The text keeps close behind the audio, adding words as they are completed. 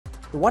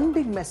The one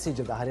big message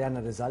of the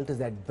Haryana result is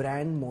that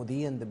brand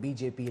Modi and the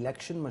BJP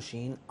election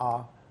machine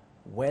are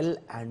well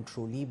and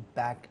truly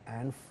back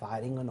and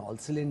firing on all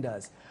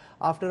cylinders.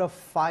 After a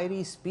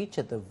fiery speech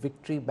at the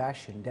Victory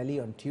Bash in Delhi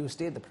on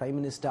Tuesday, the Prime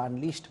Minister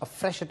unleashed a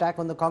fresh attack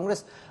on the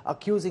Congress,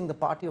 accusing the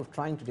party of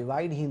trying to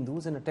divide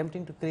Hindus and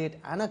attempting to create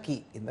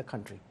anarchy in the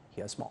country.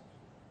 Here's more.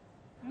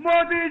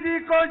 Modi ji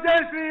ko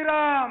Jai Shri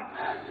Ram!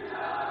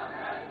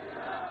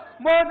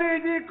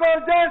 Modi ji ko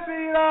Jai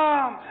Shri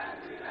Ram!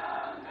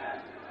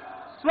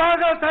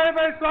 Swagat hai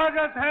bhai,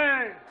 swagat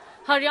hai!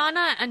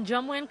 Haryana and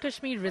Jammu and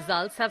Kashmir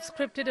results have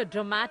scripted a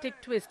dramatic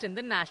twist in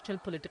the national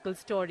political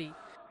story.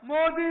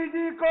 Modi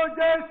ji ko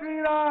Jai Shri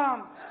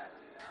Ram!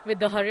 With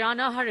the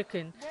Haryana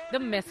hurricane, the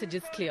message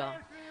is clear.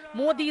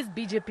 Modi's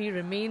BJP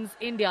remains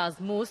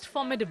India's most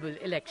formidable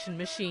election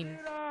machine.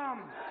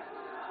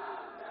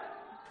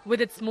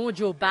 With its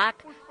mojo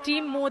back,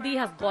 Team Modi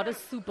has got a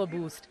super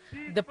boost.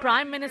 The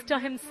Prime Minister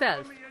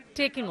himself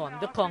taking on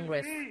the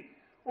Congress.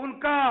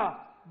 Unka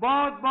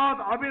bahut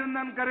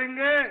abhinandan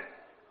karenge.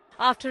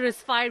 After his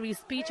fiery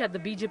speech at the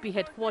BJP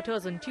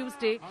headquarters on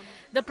Tuesday,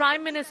 the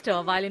Prime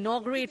Minister, while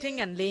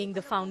inaugurating and laying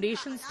the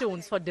foundation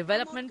stones for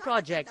development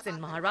projects in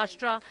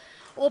Maharashtra,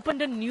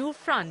 opened a new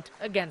front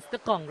against the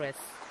Congress.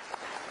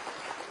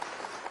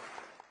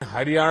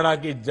 Haryana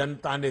की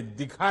जनता ने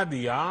दिखा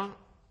दिया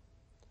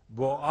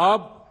वो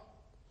अब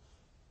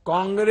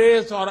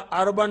कांग्रेस और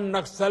urban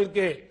नक्सल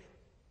के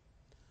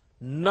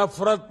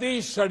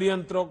नफरती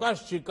षड्यंत्रों का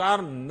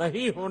शिकार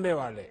नहीं होने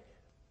वाले।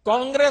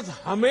 कांग्रेस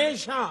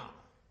हमेशा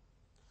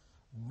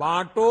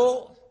बांटो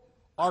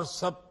और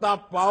सत्ता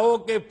पाओ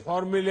के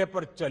फॉर्मूले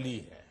पर चली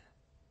है।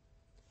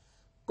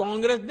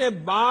 कांग्रेस ने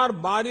बार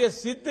बार ये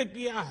सिद्ध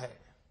किया है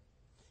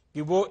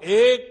कि वो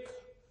एक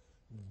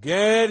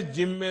गैर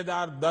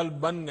जिम्मेदार दल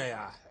बन गया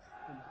है।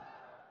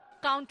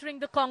 Countering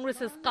the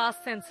Congress's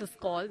caste census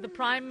call, the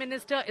Prime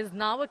Minister is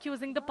now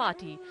accusing the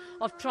party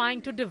of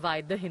trying to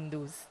divide the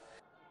Hindus.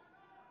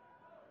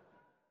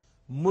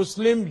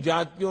 मुस्लिम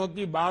जातियों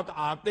की बात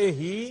आते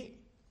ही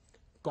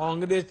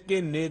कांग्रेस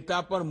के नेता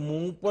पर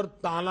मुंह पर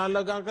ताला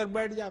लगाकर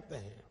बैठ जाते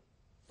हैं,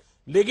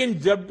 लेकिन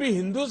जब भी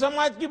हिंदू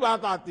समाज की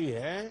बात आती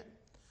है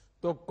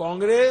तो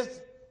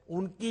कांग्रेस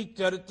उनकी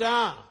चर्चा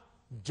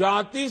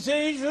जाति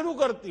से ही शुरू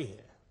करती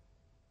है।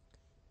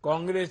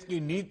 कांग्रेस की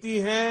नीति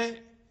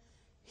है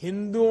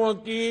हिंदुओं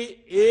की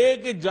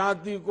एक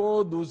जाति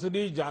को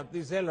दूसरी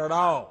जाति से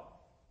लड़ाओ।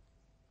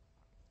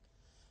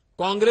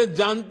 कांग्रेस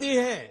जानती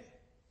है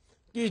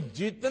कि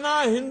जितना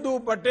हिंदू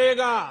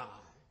बटेगा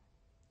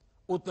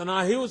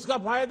उतना ही उसका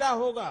फायदा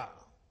होगा।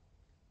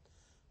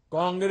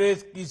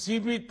 कांग्रेस किसी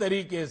भी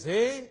तरीके से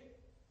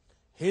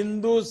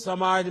हिंदू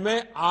समाज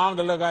में आग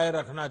लगाए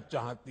रखना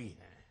चाहती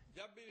है।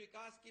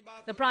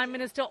 The Prime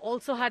Minister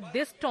also had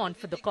this taunt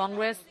for the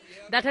Congress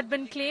that had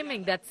been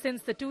claiming that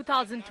since the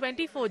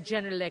 2024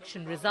 general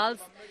election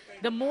results,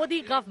 the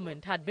Modi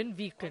government had been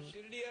weakened.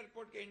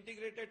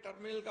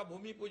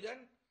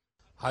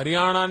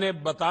 Haryana ने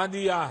बता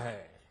दिया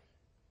है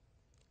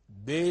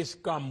देश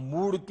का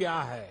मूड क्या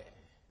है।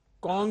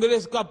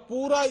 कांग्रेस का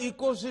पूरा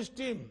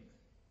इकोसिस्टम,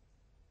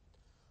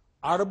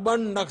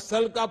 अर्बन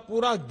नक्सल का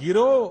पूरा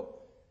गिरोह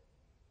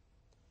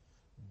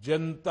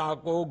जनता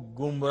को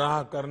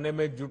गुमराह करने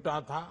में जुटा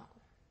था,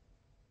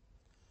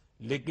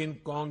 लेकिन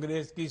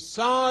कांग्रेस की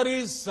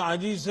सारी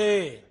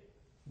साजिशें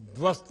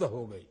ध्वस्त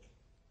हो गई।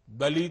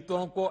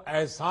 दलितों को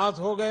एहसास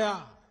हो गया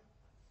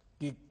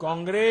कि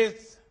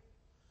कांग्रेस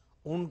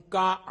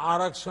उनका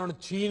आरक्षण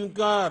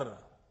छीनकर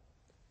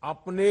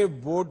अपने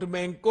वोट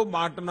बैंक को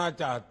बांटना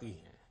चाहती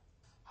है।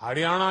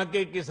 हरियाणा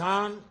के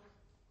किसान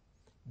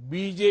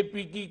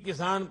बीजेपी की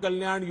किसान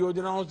कल्याण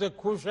योजनाओं से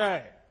खुश है।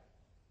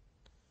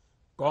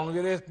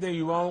 कांग्रेस ने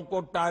युवाओं को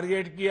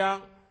टारगेट किया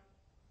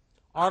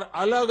और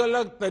अलग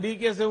अलग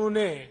तरीके से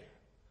उन्हें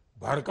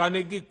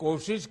भड़काने की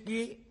कोशिश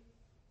की,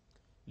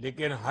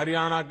 लेकिन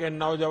हरियाणा के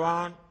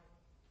नौजवान,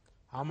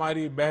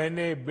 हमारी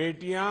बहनें,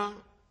 बेटियां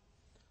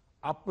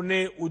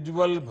अपने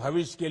उज्जवल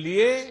भविष्य के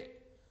लिए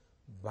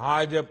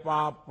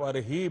भाजपा पर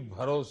ही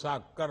भरोसा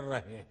कर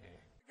रहे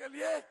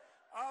हैं।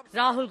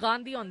 Rahul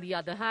Gandhi, on the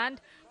other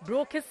hand,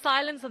 broke his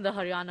silence on the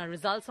Haryana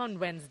results on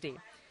Wednesday,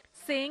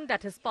 saying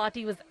that his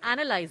party was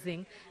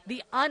analyzing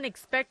the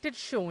unexpected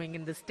showing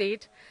in the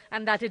state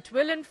and that it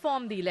will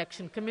inform the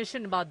Election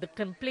Commission about the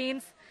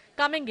complaints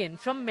coming in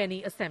from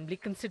many assembly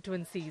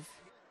constituencies.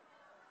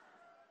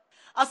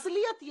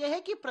 असलियत यह है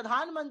कि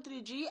प्रधानमंत्री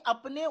जी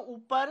अपने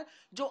ऊपर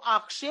जो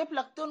आक्षेप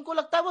लगते हैं उनको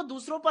लगता है वो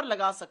दूसरों पर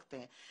लगा सकते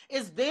हैं।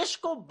 इस देश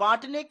को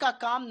बांटने का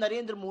काम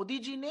नरेंद्र मोदी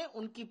जी ने,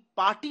 उनकी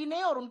पार्टी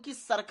ने और उनकी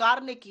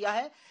सरकार ने किया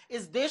है।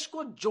 इस देश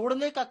को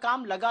जोड़ने का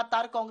काम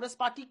लगातार कांग्रेस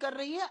पार्टी कर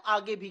रही है,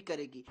 आगे भी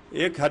करेगी।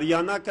 एक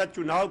हरियाणा का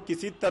चुनाव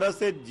किसी तरह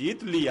से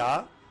जीत लिया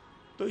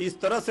तो इस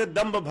तरह से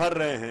दम्भ भर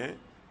रहे हैं।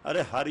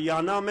 अरे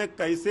हरियाणा में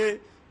कैसे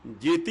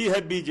जीती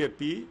है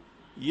बीजेपी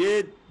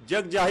ये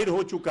जग जाहिर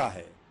हो चुका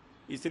है,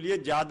 इसलिए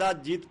ज्यादा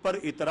जीत पर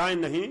इतराएं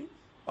नहीं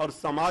और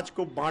समाज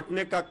को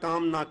बांटने का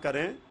काम ना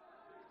करें।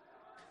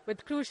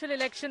 With crucial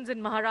elections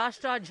in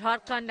Maharashtra,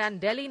 Jharkhand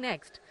and Delhi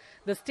next,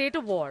 the state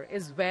of war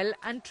is well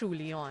and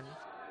truly on.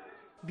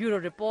 Bureau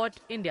Report,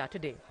 India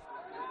Today.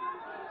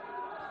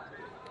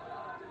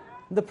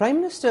 The Prime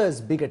Minister's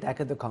big attack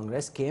at the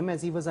Congress came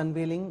as he was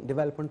unveiling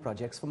development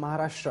projects for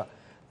Maharashtra.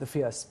 The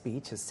fierce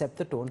speech has set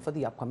the tone for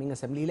the upcoming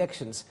assembly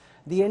elections.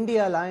 The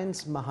NDA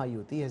alliance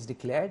Mahayuti has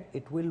declared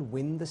it will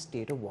win the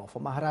state of war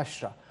for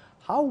Maharashtra.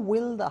 How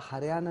will the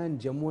Haryana and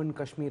Jammu and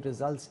Kashmir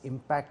results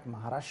impact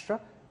Maharashtra?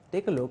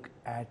 Take a look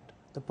at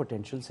the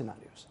potential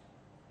scenarios.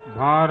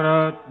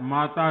 Bharat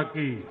माता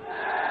की,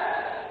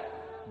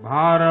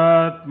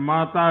 भारत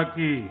माता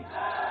की,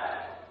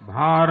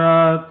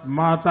 भारत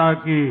माता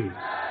की.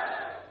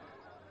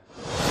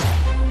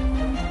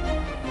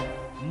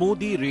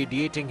 Modi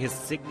radiating his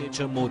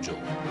signature mojo.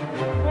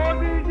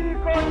 Modi ji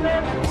को जय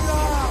Shri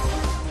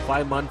Ram.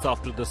 5 months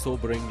after the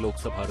sobering Lok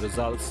Sabha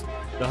results,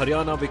 the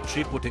Haryana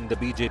victory putting the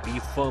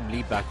BJP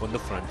firmly back on the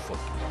front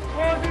foot.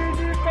 Modi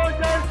ji को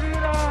जय Shri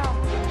Ram.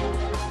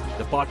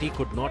 The party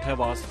could not have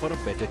asked for a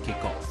better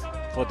kick-off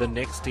for the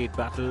next state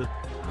battle,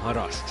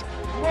 Maharashtra.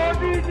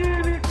 Modi ji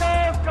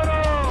विकास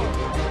करो.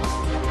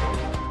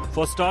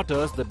 For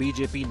starters, the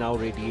BJP now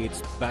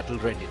radiates battle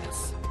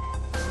readiness.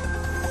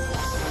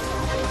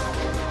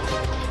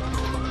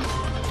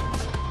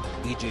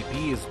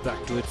 BJP is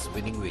back to its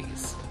winning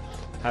ways,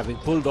 having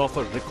pulled off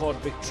a record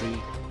victory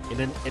in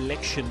an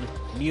election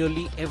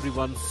nearly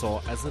everyone saw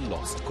as a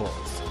lost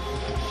cause.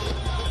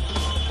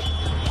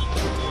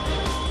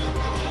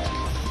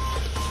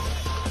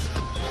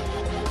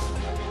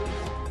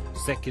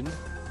 Second,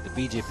 the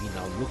BJP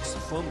now looks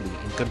firmly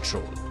in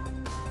control,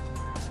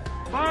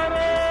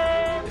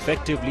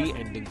 effectively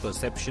ending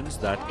perceptions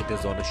that it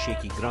is on a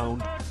shaky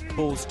ground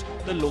post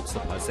the Lok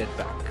Sabha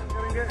setback.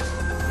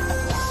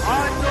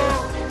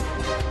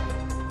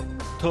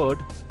 Third,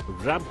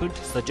 rampant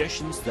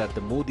suggestions that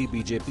the Modi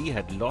BJP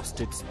had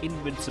lost its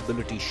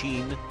invincibility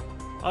sheen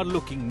are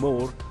looking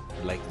more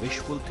like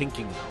wishful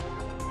thinking now.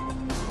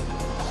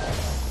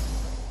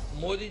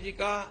 Modi ji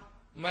का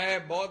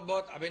मैं बहुत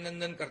बहुत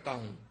अभिनंदन करता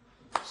हूं.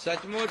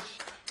 सचमुच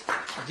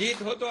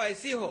जीत हो तो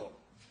ऐसी हो.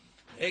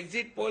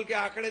 एग्जिट पोल के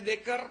आंकड़े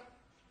देखकर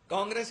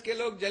कांग्रेस के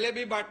लोग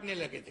जलेबी बांटने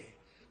लगे थे.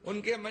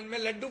 उनके मन में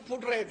लड्डू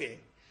फूट रहे थे,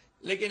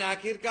 लेकिन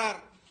आखिरकार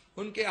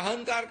उनके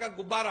अहंकार का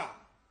गुब्बारा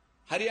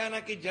हरियाणा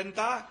की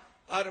जनता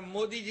और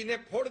मोदी जी ने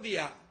फोड़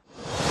दिया.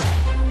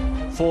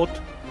 Fourth,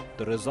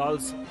 the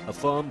results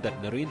affirm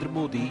that Narendra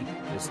Modi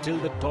is still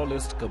the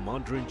tallest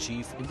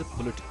commander-in-chief in the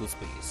political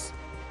space.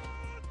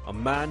 A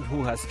man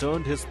who has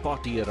turned his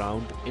party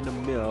around in a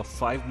mere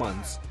 5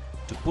 months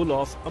to pull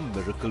off a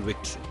miracle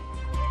victory.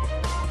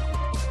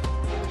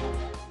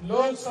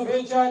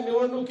 लोकसभेच्या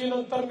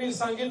निवडणुकीनंतर मी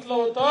सांगितलं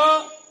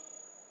होतं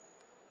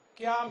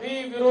की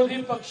आम्ही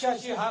विरोधी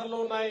पक्षाशी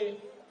हारलो नाही.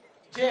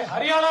 जे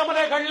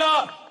हरियाणामध्ये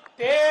घडलं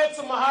तेच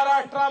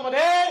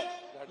महाराष्ट्रामध्ये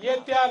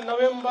येत्या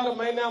नोव्हेंबर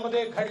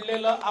महिन्यामध्ये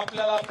घडलेलं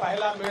आपल्याला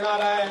पाहायला मिळणार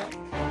आहे.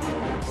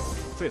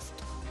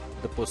 Fifth,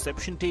 the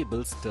perception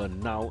tables turn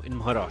now in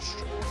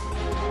Maharashtra.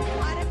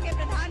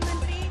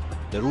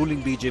 The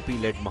ruling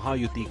BJP-led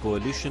Mahayuti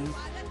coalition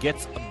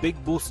gets a big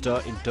booster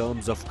in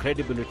terms of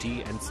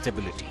credibility and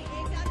stability.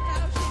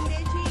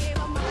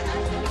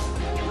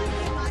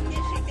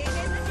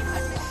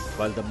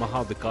 While the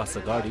Maha Vikas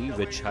Aghadi,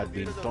 which had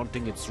been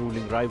taunting its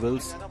ruling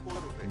rivals,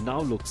 now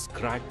looks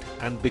cracked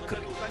and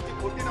bickering.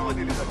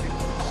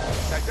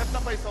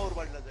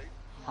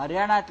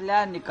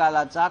 हरियाणातल्या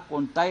निकालाचा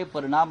कोणताही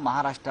परिणाम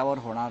महाराष्ट्रावर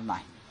होणार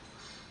नाही.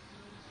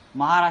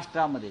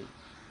 महाराष्ट्रामध्ये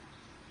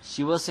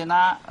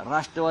शिवसेना,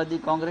 राष्ट्रवादी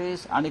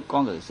काँग्रेस आणि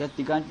काँग्रेस या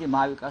तिघांची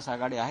महाविकास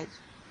आघाडी आहे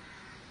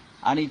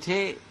आणि इथे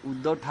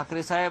उद्धव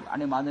ठाकरे साहेब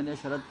आणि माननीय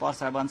शरद पवार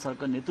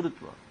साहेबांसारखं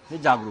नेतृत्व हे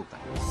जागरूक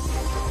आहे.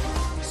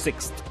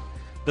 Sixth,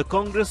 the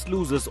Congress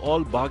loses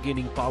all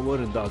bargaining power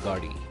in the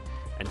Aghadi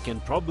and can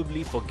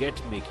probably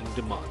forget making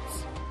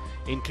demands,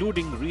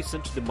 including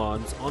recent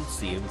demands on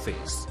CM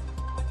face.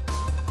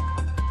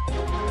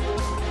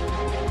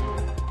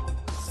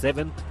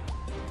 Seventh,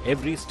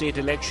 every state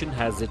election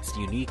has its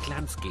unique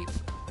landscape,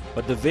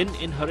 but the win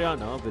in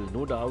Haryana will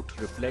no doubt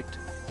reflect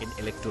in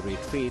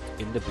electorate faith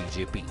in the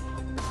BJP.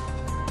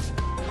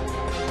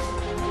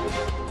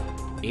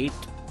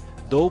 Eighth,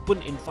 the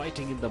open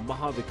infighting in the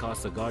Maha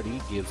Vikas Aghadi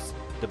gives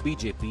the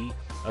BJP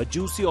a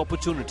juicy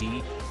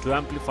opportunity to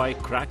amplify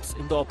cracks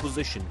in the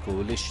opposition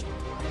coalition.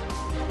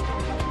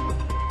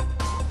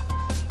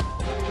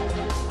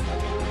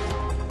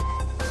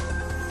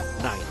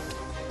 Ninth,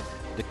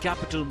 the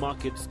capital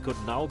markets could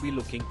now be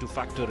looking to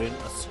factor in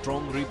a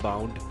strong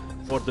rebound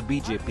for the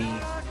BJP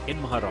in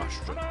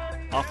Maharashtra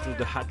after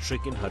the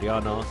hat-trick in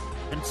Haryana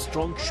and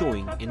strong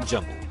showing in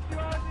Jammu.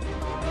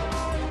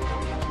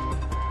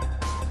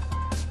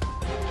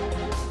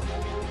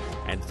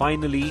 And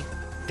finally,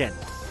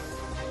 10th,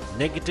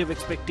 negative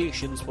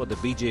expectations for the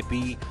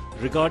BJP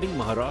regarding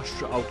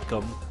Maharashtra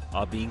outcome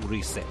are being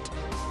reset.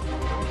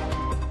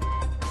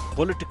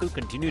 Political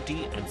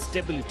continuity and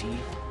stability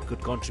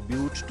could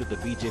contribute to the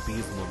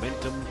BJP's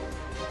momentum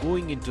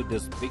going into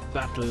this big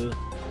battle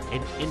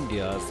in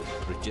India's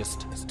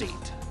richest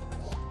state.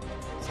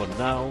 For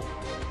now,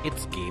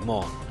 it's game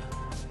on.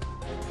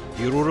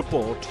 Bureau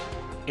Report,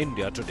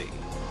 India Today.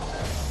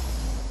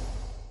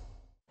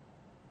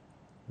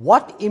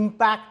 What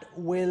impact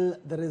will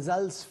the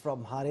results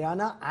from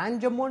Haryana and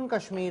Jammu and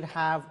Kashmir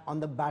have on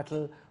the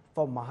battle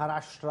for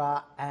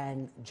Maharashtra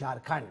and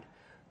Jharkhand?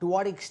 To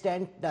what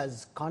extent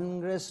does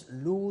Congress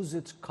lose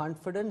its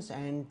confidence,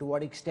 and to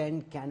what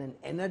extent can an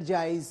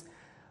energized,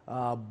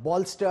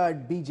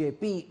 bolstered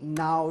BJP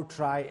now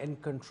try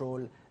and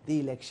control the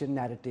election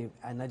narrative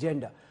and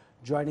agenda?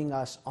 Joining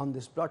us on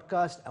this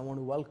broadcast, I want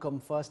to welcome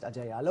first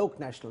Ajay Alok,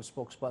 national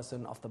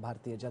spokesperson of the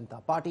Bharatiya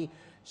Janata Party,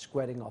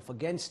 squaring off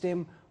against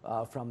him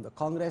from the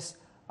Congress.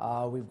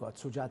 We've got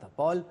Sujata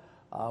Paul.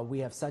 We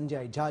have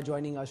Sanjay Jha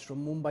joining us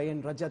from Mumbai,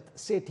 and Rajat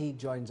Sethi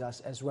joins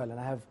us as well. And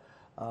I have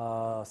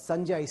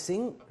Sanjay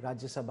Singh,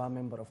 Rajya Sabha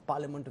Member of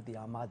Parliament of the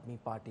Aam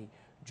Aadmi Party,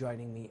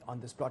 joining me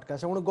on this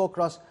broadcast. I want to go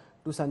across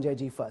to Sanjay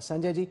Ji first.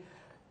 Sanjay Ji,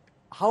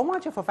 how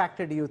much of a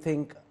factor do you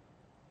think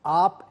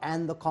AAP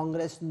and the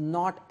Congress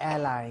not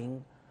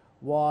allying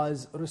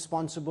was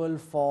responsible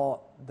for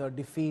the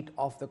defeat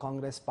of the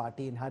Congress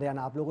party in Haryana?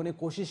 आप लोगों ने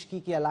कोशिश की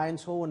कि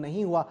alliance हो, वो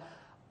नहीं हुआ.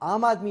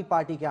 आम आदमी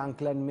पार्टी के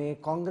आंकलन में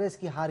कांग्रेस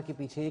की हार के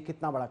पीछे ये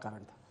कितना बड़ा कारण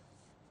था?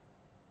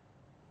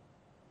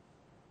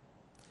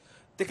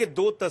 देखिए,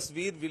 दो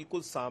तस्वीर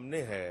बिल्कुल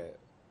सामने है,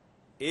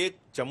 एक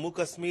जम्मू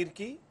कश्मीर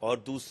की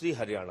और दूसरी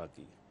हरियाणा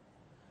की.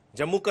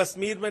 जम्मू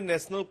कश्मीर में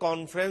नेशनल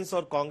कॉन्फ्रेंस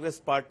और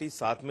कांग्रेस पार्टी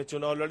साथ में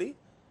चुनाव लड़ी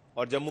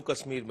और जम्मू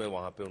कश्मीर में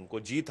वहां पे उनको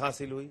जीत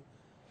हासिल हुई.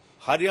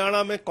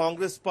 हरियाणा में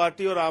कांग्रेस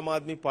पार्टी और आम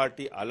आदमी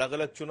पार्टी अलग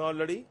अलग चुनाव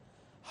लड़ी.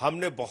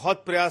 हमने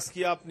बहुत प्रयास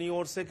किया अपनी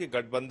ओर से कि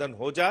गठबंधन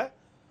हो जाए,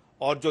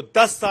 और जो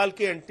 10 साल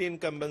की एंटी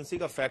इनकम्बेंसी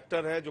का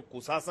फैक्टर है, जो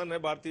कुशासन है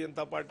भारतीय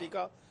जनता पार्टी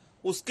का,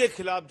 उसके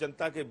खिलाफ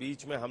जनता के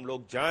बीच में हम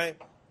लोग जाएं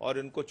और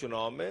इनको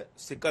चुनाव में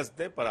शिकस्त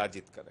दें,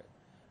 पराजित करें.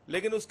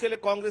 लेकिन उसके लिए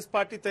कांग्रेस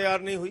पार्टी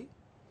तैयार नहीं हुई.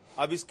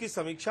 अब इसकी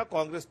समीक्षा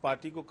कांग्रेस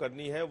पार्टी को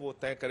करनी है. वो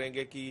तय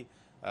करेंगे कि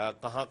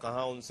कहां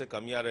कहां उनसे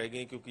कमियां रह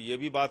गई, क्योंकि ये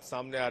भी बात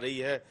सामने आ रही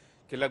है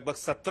कि लगभग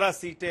 17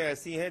 सीटें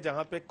ऐसी हैं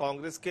जहां पे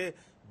कांग्रेस के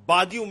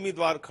बागी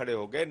उम्मीदवार खड़े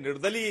हो गए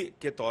निर्दलीय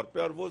के तौर पे,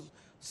 और वो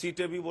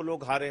सीटें भी वो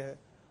लोग हारे हैं.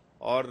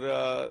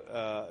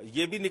 और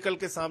ये भी निकल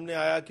के सामने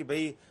आया कि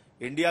भाई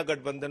इंडिया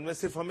गठबंधन में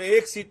सिर्फ हमें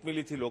एक सीट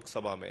मिली थी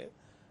लोकसभा में,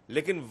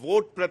 लेकिन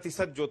वोट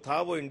प्रतिशत जो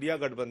था वो इंडिया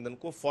गठबंधन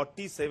को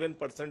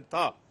 47%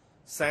 था.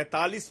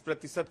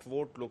 47%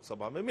 वोट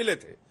लोकसभा में मिले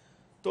थे.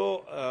 तो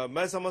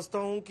मैं समझता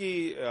हूं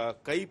कि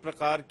कई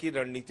प्रकार की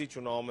रणनीति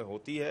चुनाव में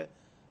होती है.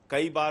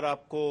 कई बार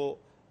आपको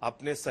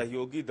अपने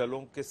सहयोगी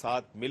दलों के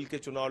साथ मिलकर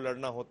चुनाव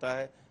लड़ना होता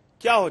है.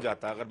 क्या हो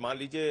जाता है, अगर मान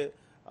लीजिए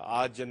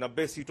आज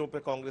 90 सीटों पे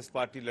कांग्रेस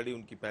पार्टी लड़ी,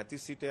 उनकी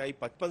 35 सीटें आई,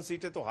 55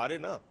 सीटें तो हारे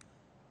ना.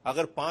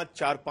 अगर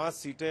 4-5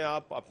 सीटें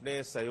आप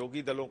अपने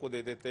सहयोगी दलों को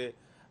दे देते,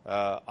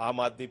 आम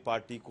आदमी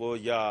पार्टी को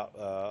या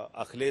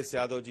अखिलेश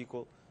यादव जी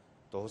को,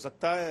 तो हो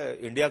सकता है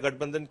इंडिया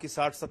गठबंधन की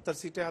 60-70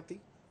 सीटें आती,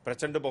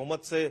 प्रचंड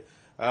बहुमत से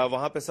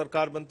वहां पे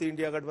सरकार बनती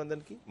इंडिया गठबंधन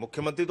की.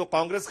 मुख्यमंत्री तो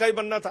कांग्रेस का ही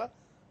बनना था,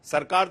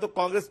 सरकार तो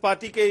कांग्रेस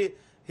पार्टी के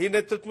ही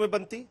नेतृत्व में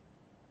बनती.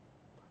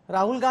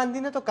 राहुल गांधी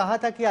ने तो कहा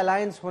था कि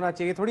अलायंस होना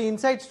चाहिए. थोड़ी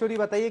इनसाइड स्टोरी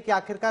बताइए कि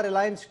आखिरकार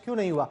अलायंस क्यों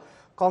नहीं हुआ?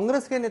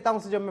 कांग्रेस के नेताओं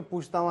से जब मैं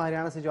पूछता हूं,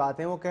 हरियाणा से जो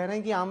आते हैं, वो कह रहे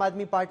हैं कि आम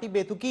आदमी पार्टी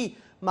बेतुकी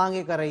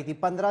मांगे कर रही थी,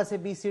 15 से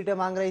 20 सीटें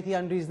मांग रही थी,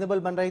 अनरीजनेबल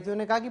बन रही थी.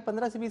 उन्होंने कहा कि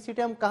 15 से 20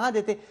 सीटें हम कहां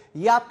देते.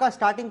 ये आपका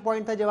स्टार्टिंग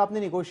पॉइंट था जब आपने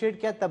निगोशिएट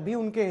किया, तब भी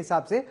उनके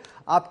हिसाब से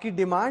आपकी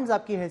डिमांड्स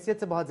आपकी हैसियत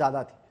से बहुत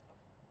ज्यादा थी.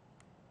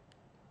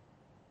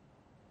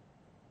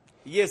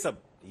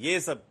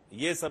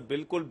 ये सब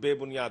बिल्कुल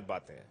बेबुनियाद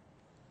बातें हैं.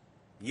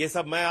 ये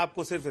सब, मैं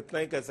आपको सिर्फ इतना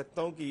ही कह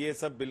सकता हूं कि ये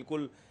सब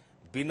बिल्कुल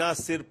बिना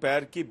सिर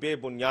पैर की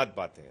बेबुनियाद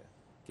बातें हैं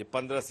कि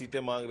 15 सीटें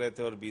मांग रहे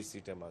थे और 20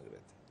 सीटें मांग रहे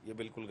थे. ये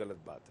बिल्कुल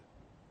गलत बात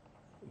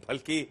है.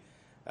 बल्कि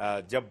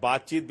जब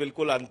बातचीत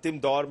बिल्कुल अंतिम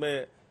दौर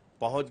में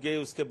पहुंच गई,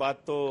 उसके बाद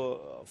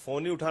तो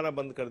फोन ही उठाना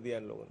बंद कर दिया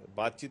इन लोगों ने.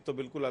 बातचीत तो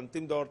बिल्कुल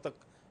अंतिम दौर तक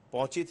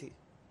पहुंची थी.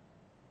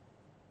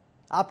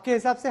 आपके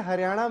हिसाब से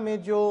हरियाणा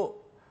में जो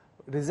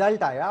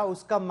रिजल्ट आया,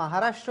 उसका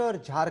महाराष्ट्र और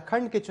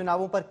झारखंड के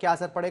चुनावों पर क्या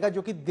असर पड़ेगा,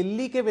 जो कि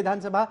दिल्ली के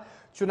विधानसभा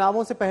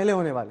चुनावों से पहले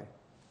होने वाले?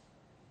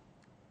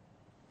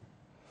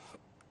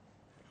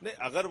 नहीं,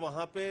 अगर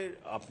वहां पे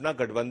अपना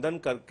गठबंधन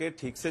करके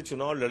ठीक से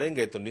चुनाव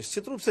लड़ेंगे तो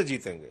निश्चित रूप से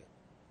जीतेंगे.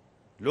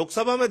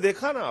 लोकसभा में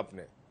देखा ना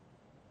आपने,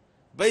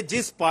 भाई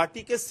जिस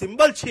पार्टी के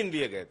सिंबल छीन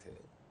लिए गए थे,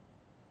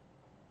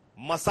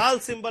 मसाल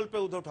सिंबल पे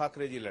उद्धव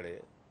ठाकरे जी लड़े,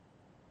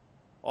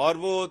 और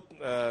वो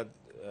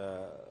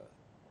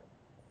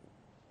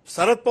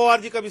शरद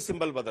पवार जी का भी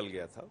सिंबल बदल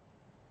गया था,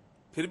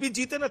 फिर भी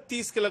जीते ना.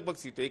 30 के लगभग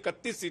सीटें,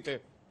 31 सीटें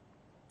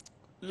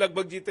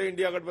लगभग जीते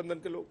इंडिया गठबंधन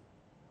के लोग.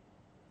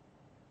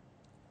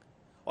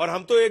 और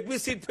हम तो एक भी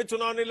सीट पे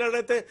चुनाव नहीं लड़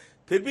रहे थे,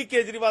 फिर भी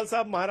केजरीवाल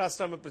साहब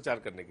महाराष्ट्र में प्रचार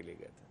करने के लिए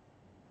गए थे.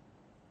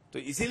 तो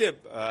इसीलिए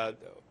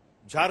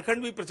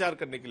झारखंड भी प्रचार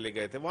करने के लिए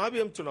गए थे, वहां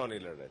भी हम चुनाव नहीं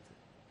लड़ रहे थे.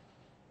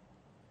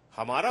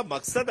 हमारा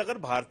मकसद अगर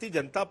भारतीय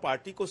जनता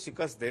पार्टी को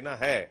शिकस्त देना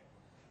है,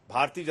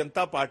 भारतीय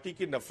जनता पार्टी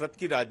की नफरत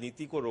की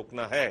राजनीति को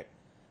रोकना है,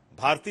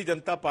 भारतीय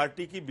जनता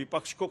पार्टी की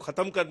विपक्ष को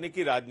खत्म करने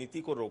की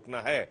राजनीति को रोकना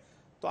है,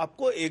 तो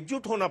आपको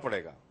एकजुट होना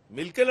पड़ेगा,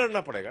 मिलकर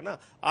लड़ना पड़ेगा ना.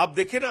 आप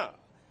देखिए ना,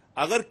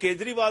 अगर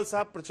केजरीवाल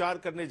साहब प्रचार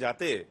करने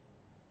जाते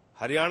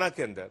हरियाणा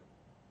के अंदर,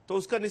 तो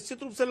उसका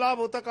निश्चित रूप से लाभ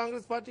होता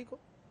कांग्रेस पार्टी को।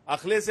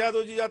 अखिलेश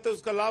यादव जी जाते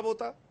उसका लाभ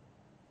होता।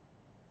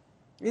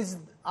 Is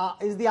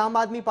the Aam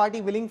Aadmi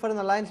Party willing for an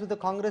alliance with the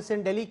Congress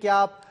in Delhi? क्या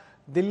आप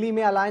दिल्ली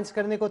में अलायंस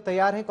करने को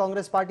तैयार हैं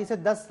कांग्रेस पार्टी से?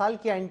 10 साल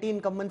की एंटी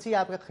इनकम्बेंसी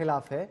आपके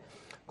खिलाफ है।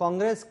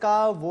 कांग्रेस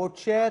का वोट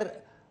शेयर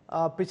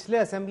पिछले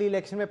असेंबली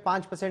इलेक्शन में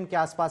 5% के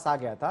आसपास आ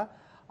गया था।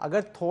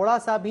 अगर थोड़ा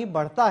सा भी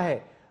बढ़ता है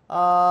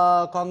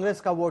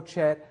कांग्रेस का वोट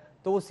शेयर,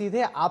 तो वो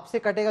सीधे आपसे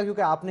कटेगा,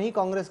 क्योंकि आपने ही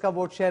कांग्रेस का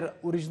वोट शेयर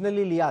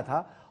ओरिजिनली लिया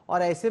था,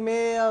 और ऐसे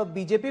में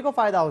बीजेपी को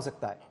फायदा हो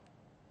सकता है।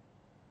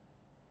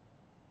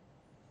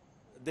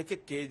 देखिए,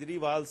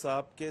 केजरीवाल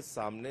साहब के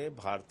सामने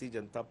भारतीय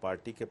जनता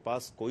पार्टी के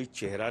पास कोई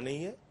चेहरा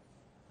नहीं है,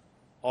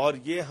 और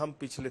ये हम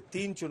पिछले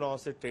 3 चुनाव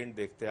से ट्रेंड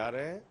देखते आ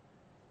रहे हैं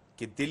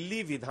कि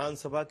दिल्ली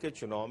विधानसभा के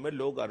चुनाव में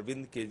लोग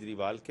अरविंद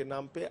केजरीवाल के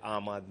नाम पे,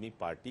 आम आदमी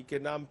पार्टी के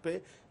नाम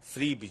पे,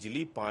 फ्री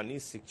बिजली, पानी,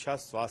 शिक्षा,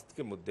 स्वास्थ्य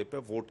के मुद्दे पे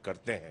वोट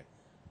करते हैं।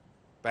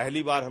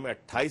 पहली बार हमें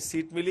 28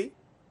 सीट मिली,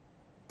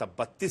 तब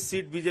 32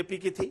 सीट बीजेपी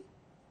की थी,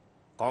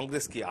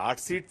 कांग्रेस की 8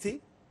 सीट थी।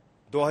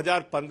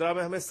 2015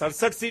 में हमें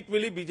 67 सीट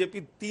मिली,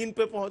 बीजेपी 3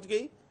 पे पहुंच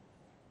गई,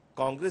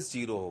 कांग्रेस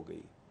 0 हो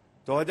गई।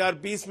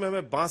 2020 में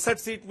हमें 62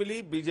 सीट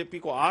मिली, बीजेपी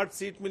को 8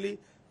 सीट मिली,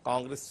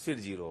 कांग्रेस फिर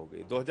 0 हो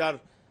गई।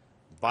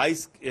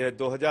 2025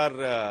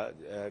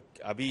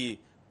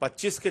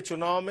 के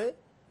चुनाव में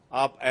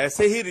आप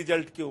ऐसे ही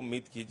रिजल्ट की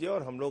उम्मीद कीजिए,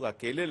 और हम लोग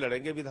अकेले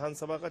लड़ेंगे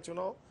विधानसभा का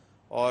चुनाव,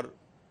 और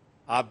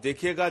आप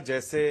देखिएगा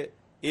जैसे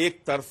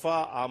एक तरफा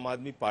आम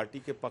आदमी पार्टी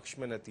के पक्ष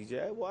में नतीजे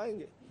आए वो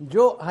आएंगे।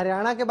 जो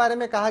हरियाणा के बारे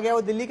में कहा गया,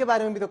 वो दिल्ली के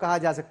बारे में भी तो कहा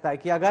जा सकता है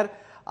कि अगर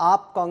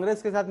आप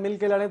कांग्रेस के साथ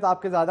मिलकर लड़े तो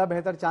आपके ज्यादा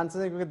बेहतर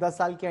चांसेस है, क्योंकि 10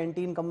 साल की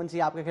एंटी इनकम्बेंसी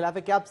आपके खिलाफ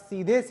है। क्या आप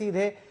सीधे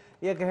सीधे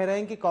ये कह रहे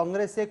हैं कि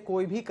कांग्रेस से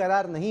कोई भी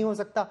करार नहीं हो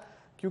सकता?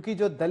 क्योंकि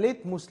जो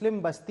दलित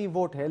मुस्लिम बस्ती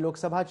वोट है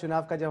लोकसभा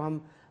चुनाव का, जब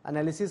हम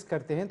एनालिसिस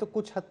करते हैं तो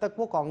कुछ हद तक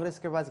वो कांग्रेस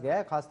के पास गया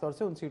है, खासतौर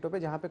से उन सीटों पे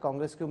जहां पे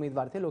कांग्रेस के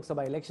उम्मीदवार थे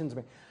लोकसभा इलेक्शंस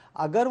में।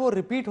 अगर वो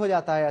रिपीट हो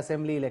जाता है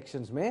असेंबली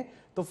इलेक्शंस में,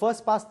 तो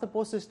first past the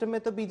post system में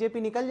तो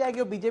बीजेपी निकल जाएगी,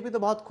 और बीजेपी तो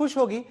बहुत खुश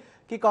होगी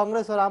कि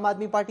कांग्रेस और आम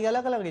आदमी पार्टी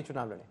अलग अलग ही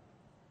चुनाव लड़े।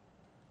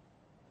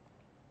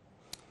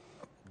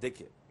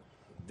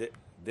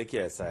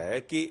 देखिए ऐसा है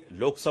कि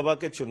लोकसभा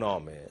के चुनाव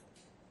में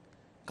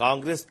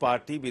कांग्रेस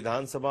पार्टी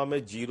विधानसभा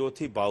में 0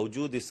 थी,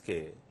 बावजूद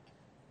इसके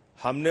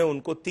हमने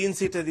उनको 3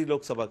 सीटें दी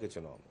लोकसभा के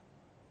चुनाव में,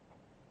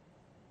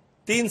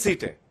 3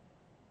 सीटें,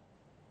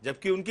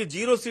 जबकि उनकी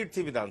 0 सीट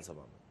थी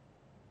विधानसभा में।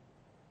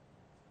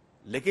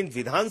 लेकिन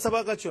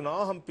विधानसभा का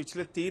चुनाव हम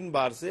पिछले 3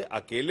 बार से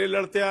अकेले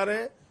लड़ते आ रहे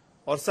हैं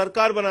और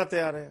सरकार बनाते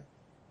आ रहे हैं,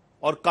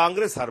 और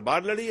कांग्रेस हर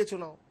बार लड़ी है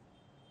चुनाव।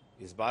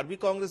 इस बार भी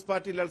कांग्रेस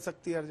पार्टी लड़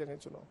सकती है हर जगह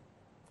चुनाव,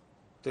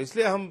 तो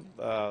इसलिए हम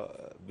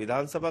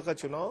विधानसभा का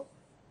चुनाव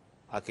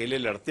अकेले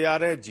लड़ते आ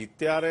रहे हैं,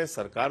 जीतते आ रहे हैं,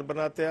 सरकार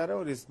बनाते आ रहे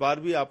हैं, और इस बार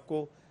भी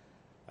आपको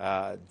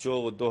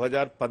जो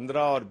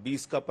 2015 और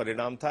 20 का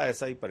परिणाम था,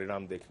 ऐसा ही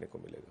परिणाम देखने को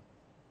मिलेगा।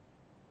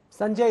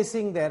 Sanjay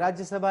Singh there,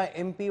 Rajya Sabha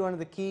MP, one of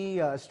the key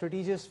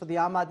strategists for the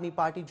Aam Aadmi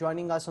Party,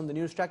 joining us on the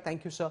news track.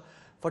 Thank you, sir,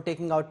 for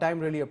taking out time.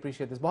 Really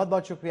appreciate this.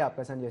 बहुत शुक्रिया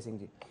आपका Sanjay Singh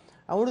ji.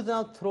 I want to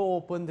now throw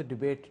open the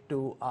debate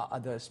to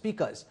other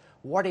speakers.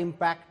 What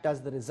impact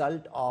does the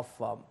result of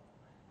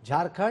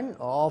Jharkhand,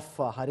 of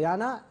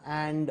Haryana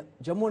and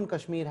Jammu and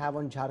Kashmir have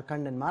on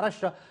Jharkhand and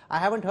Maharashtra? I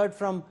haven't heard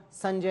from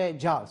Sanjay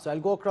Jha, so I'll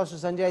go across to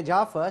Sanjay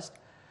Jha first.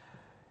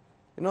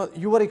 You know,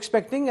 you were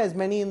expecting, as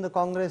many in the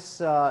Congress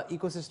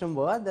ecosystem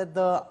were, that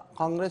the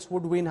Congress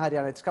would win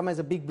Haryana. It's come as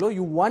a big blow.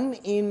 You won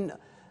in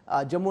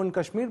Jammu and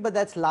Kashmir, but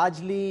that's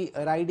largely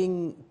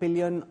riding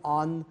pillion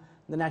on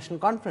the National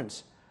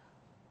Conference.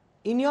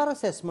 In your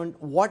assessment,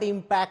 what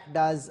impact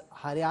does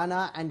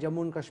Haryana and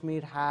Jammu and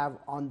Kashmir have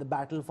on the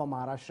battle for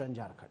Maharashtra and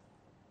Jharkhand?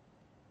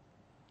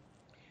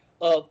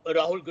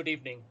 Rahul, good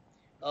evening.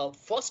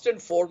 First and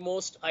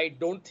foremost, I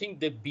don't think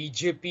the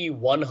BJP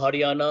won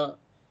Haryana.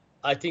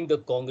 I think the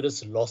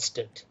Congress lost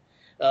it.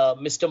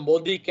 Mr.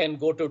 Modi can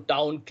go to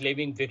town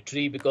claiming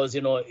victory because,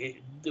 you know,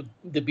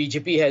 the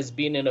BJP has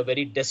been in a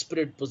very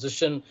desperate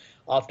position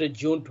after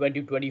June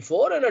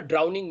 2024, and a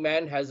drowning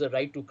man has a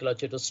right to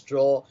clutch at a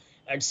straw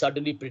and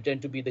suddenly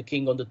pretend to be the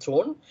king on the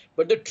throne.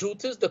 But the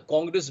truth is the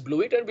Congress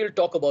blew it, and we'll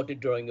talk about it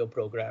during your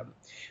program.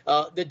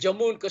 The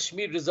Jammu and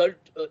Kashmir result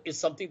is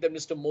something that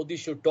Mr. Modi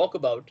should talk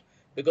about,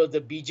 because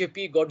the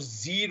BJP got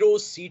 0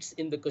 seats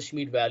in the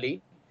Kashmir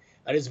Valley,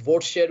 and his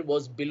vote share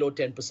was below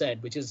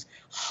 10%, which is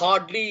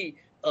hardly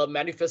a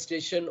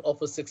manifestation of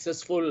a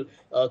successful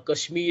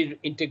Kashmir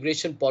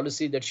integration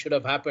policy that should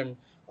have happened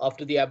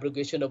after the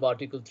abrogation of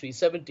Article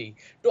 370.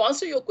 To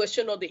answer your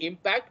question on the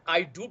impact,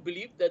 I do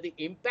believe that the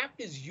impact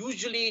is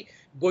usually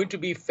going to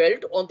be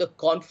felt on the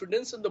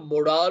confidence and the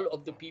morale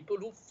of the people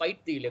who fight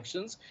the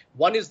elections.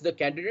 One is the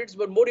candidates,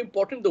 but more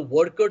important, the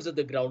workers at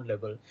the ground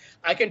level.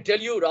 I can tell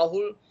you,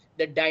 Rahul,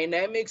 the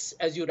dynamics,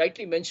 as you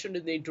rightly mentioned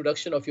in the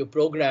introduction of your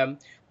program,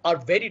 are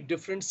very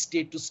different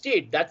state to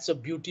state. That's the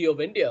beauty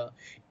of India.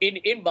 In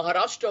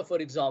Maharashtra, for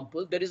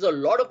example, there is a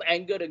lot of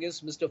anger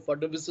against Mr.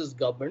 Fadnavis's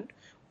government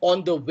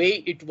on the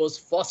way it was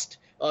first,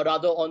 or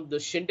rather on the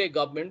Shinde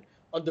government,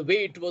 on the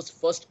way it was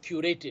first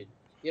curated.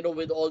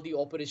 with all the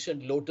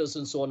Operation Lotus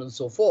and so on and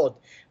so forth.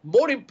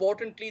 More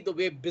importantly, the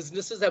way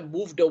businesses have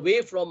moved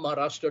away from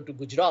Maharashtra to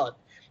Gujarat,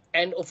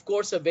 and of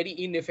course, a very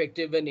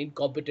ineffective and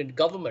incompetent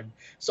government.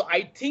 So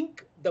I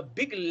think the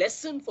big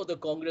lesson for the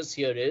Congress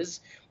here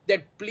is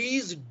that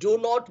please do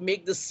not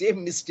make the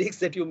same mistakes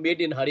that you made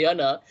in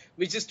Haryana,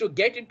 which is to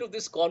get into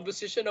this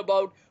conversation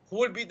about who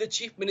will be the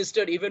chief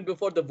minister even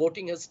before the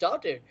voting has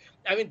started.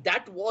 I mean,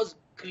 that was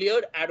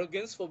clear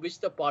arrogance for which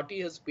the party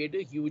has paid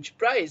a huge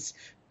price.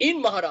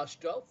 In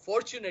Maharashtra,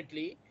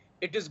 fortunately,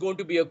 it is going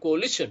to be a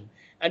coalition.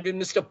 And with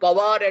Mr.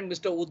 Pawar and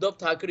Mr. Uddhav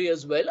Thackeray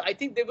as well, I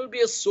think there will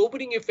be a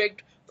sobering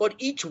effect for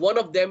each one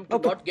of them to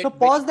not get... So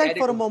pause that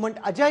for a moment.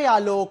 Ajay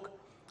Alok,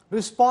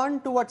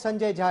 respond to what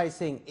Sanjay Jha is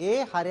saying.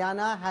 A,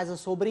 Haryana has a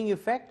sobering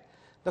effect.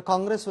 The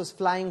Congress was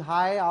flying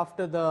high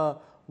after the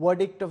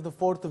verdict of the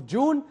 4th of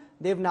June.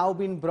 They've now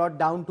been brought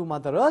down to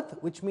Mother Earth,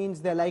 which means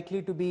they're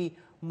likely to be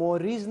more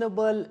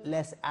reasonable,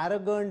 less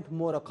arrogant,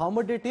 more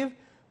accommodative,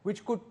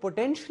 which could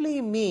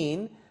potentially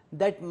mean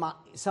that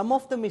some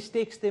of the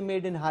mistakes they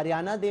made in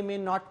Haryana, they may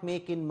not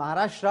make in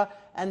Maharashtra,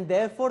 and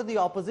therefore the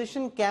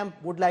opposition camp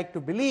would like to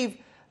believe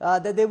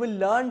that they will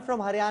learn from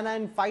Haryana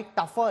and fight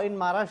tougher in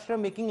Maharashtra,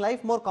 making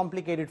life more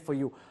complicated for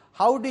you.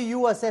 How do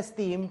you assess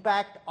the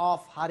impact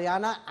of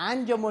Haryana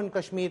and Jammu and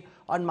Kashmir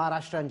on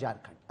Maharashtra and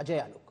Jharkhand?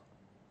 Ajay Alok.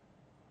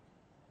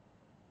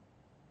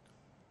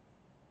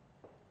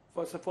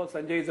 First of all,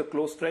 Sanjay is a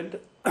close friend,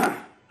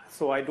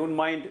 so I don't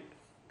mind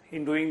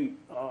him doing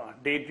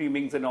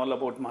daydreamings and all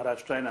about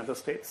Maharashtra and other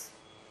states.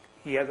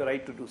 He has a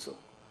right to do so.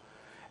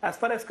 As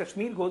far as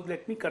Kashmir goes,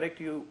 let me correct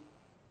you,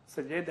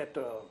 Sanjay, that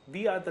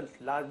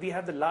we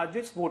have the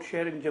largest vote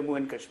share in Jammu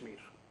and Kashmir,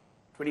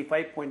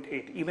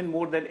 25.8, even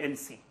more than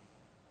NC,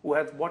 who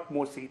has what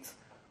more seats.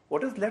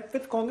 What is left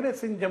with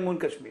Congress in Jammu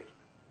and Kashmir?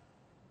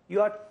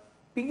 You are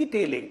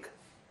piggy-tailing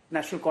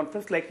National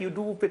Conference like you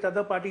do with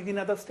other parties in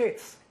other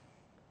states.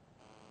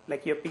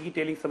 Like you're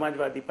piggy-tailing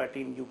Samajwadi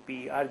Party in UP,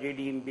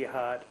 RJD in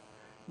Bihar,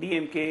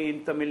 DMK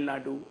in Tamil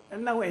Nadu,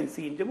 and now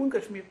NC in Jammu and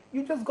Kashmir.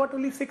 You just got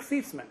only 6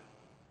 seats, man.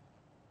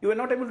 You were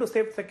not able to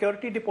save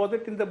security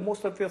deposit in the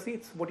most of your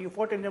seats, what you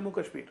fought in Jammu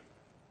Kashmir.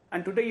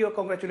 And today you are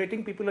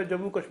congratulating people of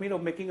Jammu Kashmir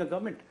of making a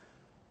government.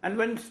 And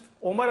when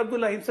Omar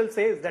Abdullah himself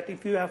says that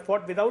if you have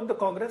fought without the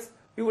Congress,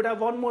 you would have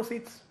won more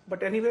seats.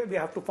 But anyway, we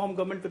have to form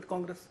government with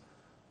Congress.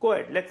 Go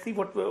ahead. Let's see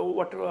what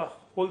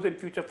holds in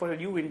future for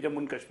you in Jammu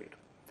and Kashmir.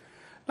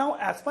 Now,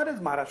 as far as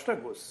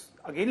Maharashtra goes,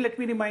 again, let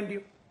me remind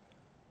you,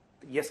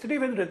 yesterday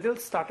when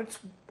results started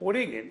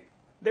pouring in,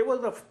 there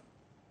was a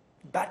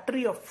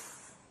battery of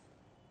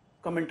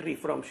commentary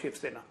from Shiv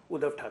Sena,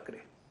 Uddhav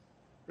Thackeray,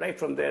 right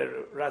from their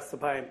Rajya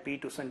Sabha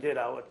MP to Sanjay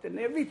Rawat, and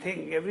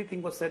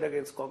everything was said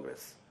against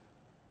Congress.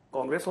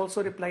 Congress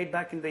also replied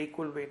back in the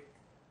equal way.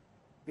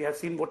 We have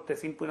seen what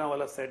Tehseen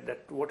Poonawalla said,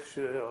 that what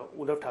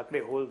Uddhav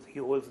Thackeray holds, he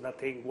holds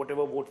nothing.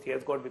 Whatever votes he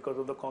has got because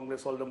of the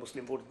Congress, all the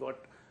Muslim votes got.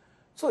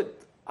 So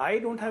I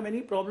don't have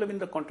any problem in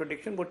the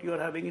contradiction what you are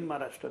having in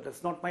Maharashtra.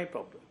 That's not my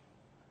problem.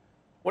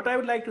 What I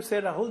would like to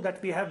say, Rahul,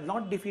 that we have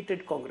not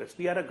defeated Congress.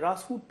 We are a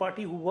grassroots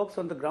party who works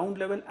on the ground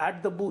level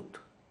at the booth.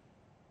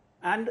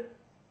 And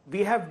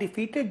we have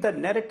defeated the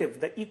narrative,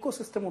 the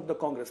ecosystem of the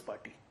Congress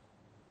party,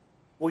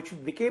 which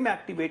became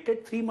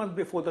activated 3 months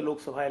before the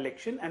Lok Sabha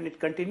election, and it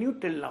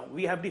continued till now.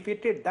 We have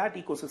defeated that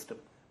ecosystem.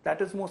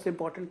 That is the most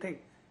important thing.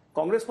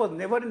 Congress was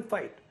never in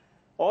fight.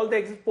 All the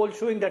exit polls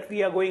showing that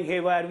we are going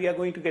haywire, we are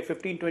going to get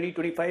 15, 20,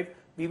 25,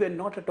 we were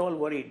not at all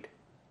worried.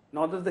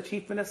 Nor does the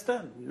Chief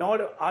Minister,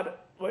 nor are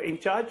in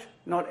charge,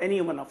 nor any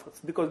one of us,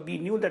 because we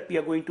knew that we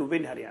are going to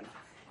win Haryana.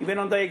 Even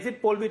on the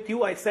exit poll with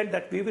you, I said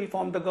that we will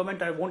form the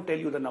government. I won't tell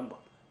you the number.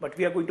 But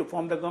we are going to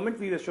form the government.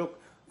 We were so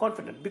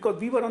confident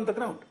because we were on the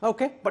ground.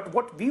 Okay. But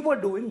what we were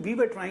doing, we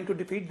were trying to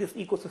defeat this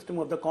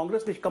ecosystem of the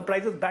Congress, which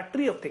comprises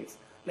battery of things,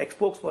 like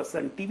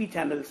spokesperson, TV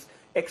channels,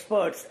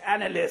 experts,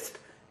 analysts,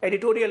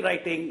 editorial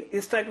writing,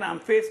 Instagram,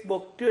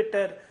 Facebook,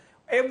 Twitter,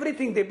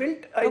 everything they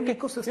built an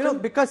ecosystem. You know,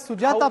 because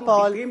Sujata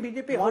Paul,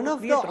 one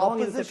of the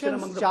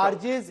opposition's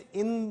charges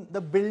in the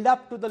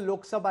build-up to the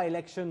Lok Sabha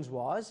elections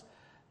was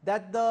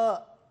that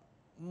the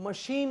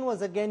machine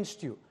was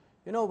against you.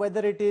 You know,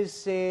 whether it is,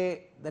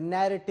 say, the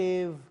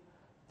narrative,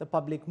 the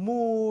public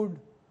mood,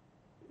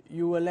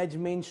 you allege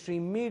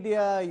mainstream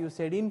media, you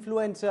said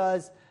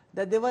influencers,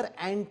 that they were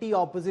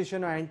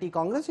anti-opposition or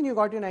anti-Congress, and you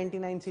got your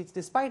 99 seats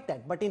despite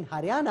that. But in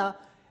Haryana,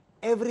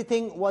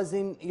 everything was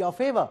in your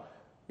favor.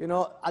 You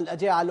know,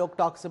 Ajay Alok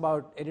talks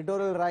about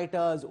editorial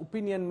writers,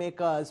 opinion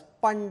makers,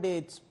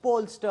 pundits,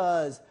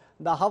 pollsters,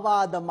 the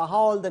hawa, the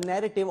mahal, the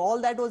narrative, all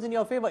that was in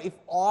your favor. If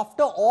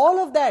after all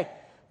of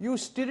that, you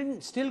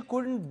still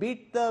couldn't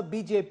beat the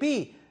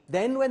BJP,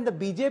 then when the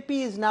BJP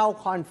is now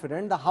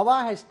confident, the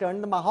hawa has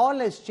turned, the mahal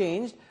has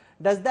changed,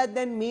 does that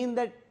then mean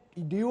that,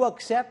 do you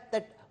accept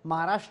that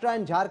Maharashtra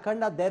and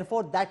Jharkhand are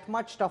therefore that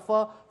much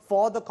tougher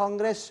for the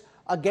Congress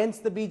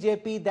against the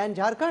BJP than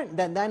Jharkhand,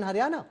 than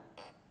Haryana?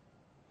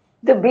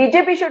 The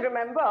BJP should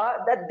remember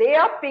that they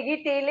are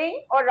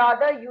piggy-tailing, or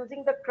rather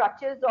using the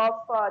crutches of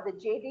the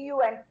JDU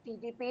and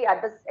TDP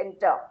at the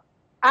center.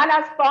 And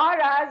as far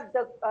as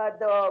the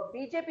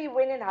BJP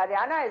win in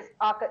Haryana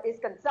is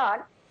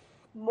concerned,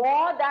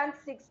 more than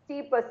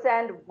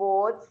 60%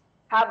 votes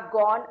have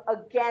gone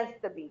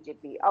against the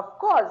BJP. Of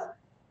course,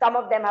 some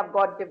of them have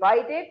got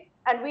divided,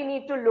 and we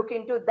need to look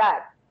into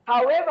that.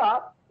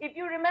 However, if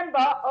you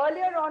remember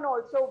earlier on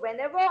also,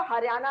 whenever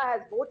Haryana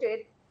has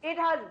voted, it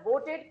has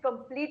voted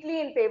completely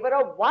in favor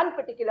of one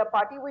particular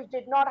party, which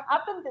did not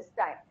happen this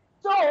time.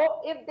 So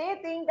if they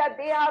think that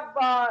they have,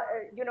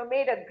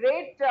 made a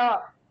great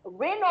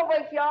win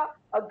over here,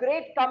 a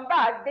great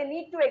comeback, they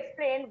need to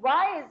explain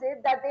why is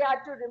it that they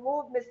had to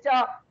remove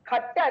Mr.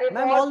 Khattar.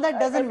 Ma'am, all that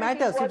doesn't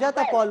matter.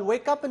 Sujata Paul,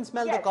 wake up and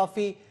smell the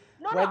coffee.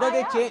 Whether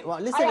they change,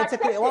 listen,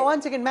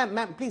 one second,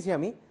 ma'am, please hear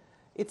me.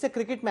 It's a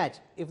cricket match.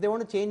 If they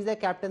want to change their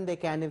captain, they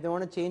can. If they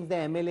want to change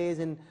their MLAs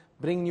and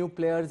bring new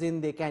players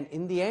in, they can.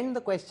 In the end,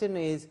 the question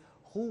is,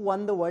 who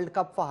won the World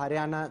Cup for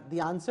Haryana? The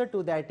answer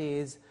to that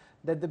is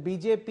that the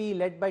BJP,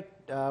 led by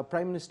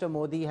Prime Minister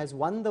Modi, has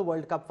won the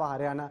World Cup for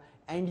Haryana,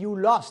 and you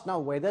lost. Now,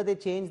 whether they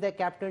changed their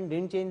captain,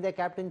 didn't change their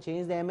captain,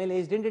 changed their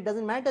MLAs, didn't, it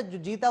doesn't matter. Jo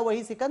jeeta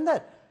wahi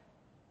Sikandar.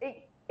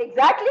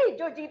 Exactly.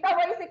 Jo jeeta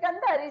wahi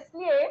Sikandar.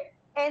 Isliye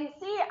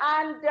NC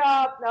and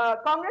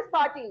Congress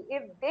party,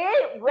 if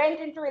they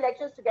went into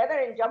elections together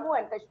in Jammu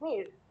and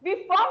Kashmir,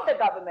 we formed the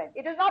government.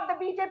 It is not the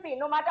BJP.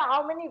 No matter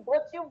how many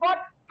votes you've got,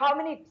 how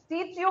many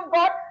seats you've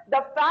got,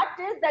 the fact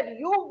is that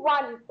you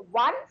won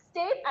one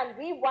state and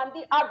we won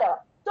the other.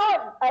 So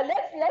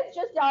let's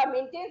just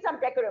maintain some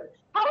decorum.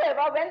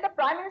 However, when the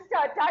Prime Minister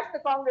attacked the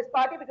Congress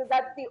party, because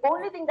that's the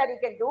only thing that he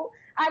can do,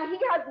 and he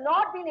has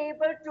not been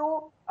able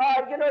to,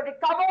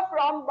 recover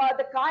from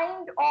the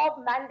kind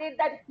of mandate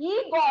that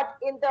he got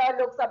in the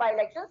Lok Sabha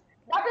elections,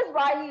 that is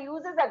why he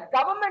uses a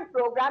government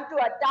program to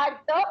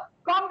attack the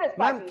Congress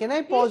party. Ma'am, can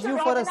I pause you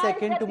for a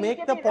second to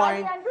make the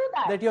point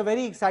that you're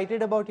very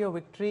excited about your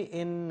victory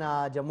in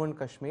Jammu and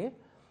Kashmir?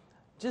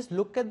 Just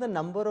look at the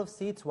number of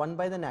seats won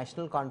by the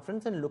National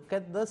Conference and look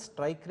at the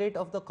strike rate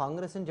of the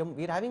Congress in Jammu.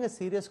 We're having a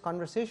serious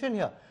conversation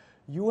here.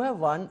 You have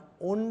won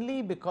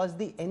only because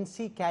the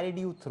NC carried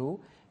you through,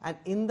 and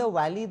in the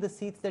valley, the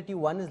seats that you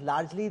won is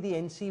largely the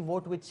NC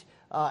vote which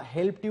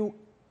helped you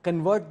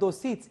convert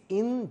those seats.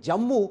 In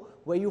Jammu,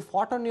 where you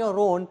fought on your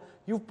own,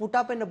 you put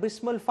up an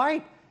abysmal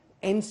fight.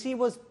 NC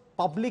was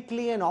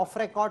publicly and off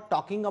record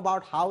talking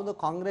about how the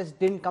Congress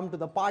didn't come to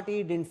the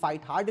party, didn't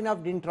fight hard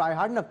enough, didn't try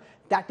hard enough.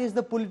 That is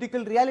the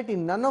political reality.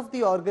 None of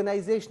the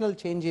organizational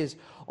changes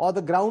or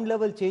the ground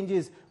level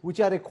changes which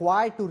are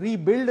required to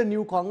rebuild a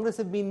new Congress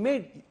have been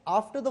made.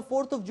 After the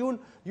 4th of June,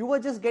 you were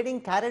just getting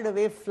carried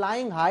away,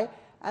 flying high,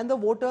 and the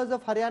voters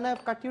of Haryana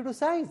have cut you to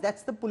size.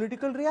 That's the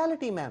political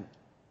reality, ma'am.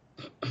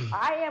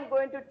 I am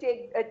going to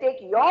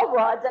take your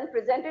words and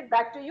present it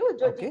back to you,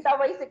 Jo jeeta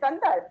wahi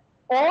Sikandar.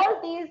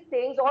 All these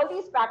things, all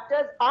these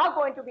factors are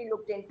going to be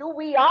looked into.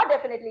 We are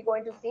definitely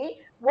going to see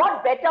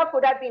what better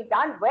could have been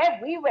done, where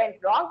we went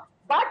wrong.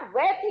 But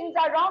where things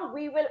are wrong,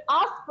 we will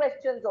ask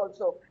questions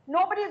also.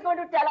 Nobody is going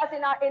to tell us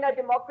in a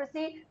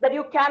democracy that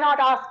you cannot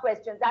ask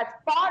questions. As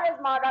far as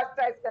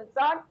Maharashtra is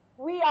concerned,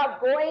 we are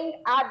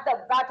going at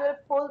the battle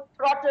full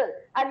throttle.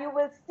 And you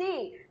will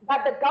see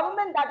that the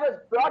government that was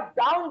brought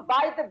down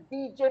by the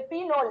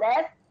BJP, no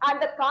less,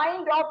 and the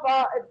kind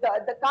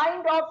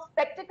of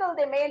spectacle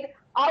they made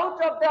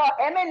out of the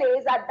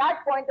MLAs at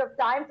that point of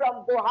time,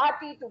 from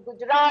Guwahati to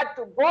Gujarat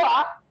to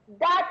Goa,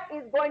 that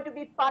is going to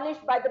be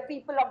punished by the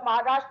people of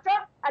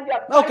Maharashtra, and we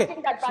are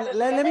fighting that battle.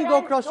 Let me go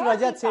across to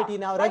Rajat Sethi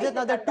now. Rajat,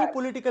 now there are two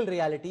political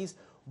realities.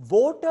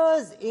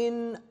 Voters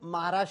in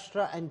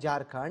Maharashtra and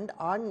Jharkhand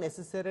aren't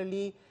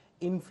necessarily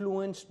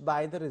influenced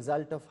by the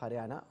result of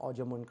Haryana or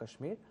Jammu and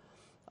Kashmir.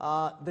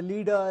 The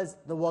leaders,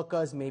 the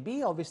workers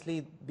maybe.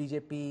 Obviously,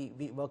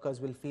 BJP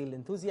workers will feel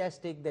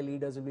enthusiastic, their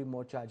leaders will be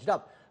more charged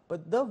up.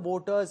 But the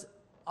voters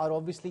are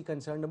obviously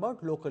concerned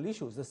about local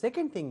issues. The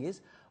second thing is,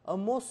 a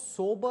more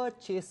sober,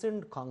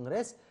 chastened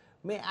Congress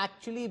may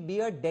actually be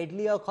a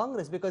deadlier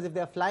Congress, because if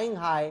they're flying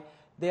high,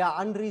 they are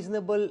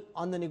unreasonable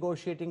on the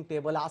negotiating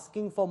table,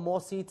 asking for more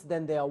seats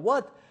than they are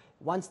worth.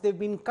 Once they've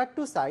been cut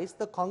to size,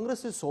 the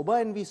Congress is sober,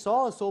 and we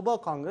saw a sober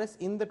Congress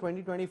in the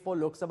 2024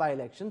 Lok Sabha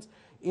elections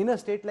in a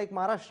state like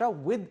Maharashtra,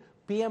 with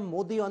PM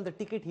Modi on the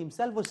ticket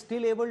himself, was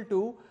still able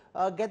to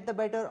get the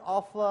better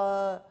of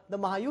the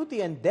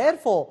Mahayuti, and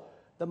therefore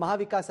the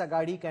Mahavikas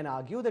Aghadi can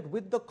argue that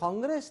with the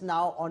Congress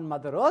now on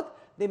Mother Earth,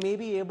 they may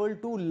be able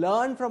to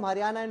learn from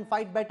Haryana and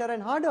fight better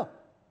and harder.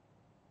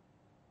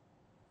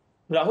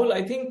 Rahul,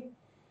 I think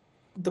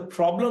the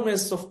problem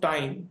is of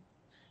time.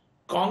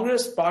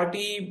 Congress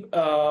party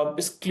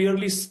is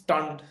clearly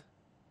stunned.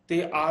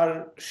 They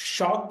are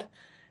shocked,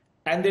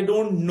 and they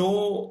don't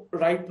know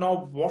right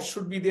now what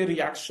should be their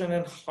reaction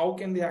and how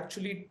can they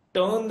actually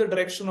turn the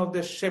direction of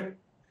their ship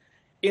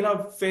in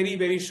a very,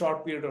 very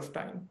short period of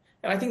time.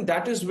 And I think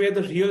that is where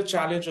the real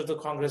challenge of the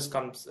Congress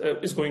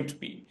is going to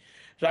be.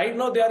 Right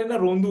now, they are in a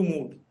rondu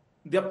mood.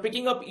 They are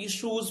picking up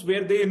issues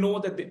where they know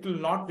that it will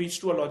not reach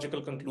to a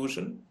logical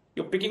conclusion.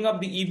 You're picking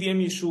up the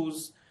EVM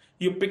issues.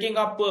 You're picking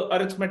up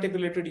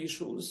arithmetic-related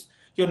issues.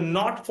 You're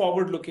not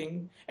forward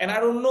looking. And I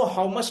don't know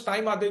how much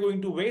time are they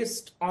going to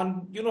waste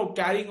on,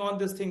 carrying on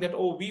this thing that,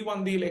 oh, we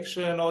won the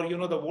election, or,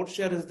 the vote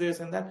share is this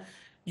and that.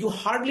 You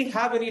hardly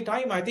have any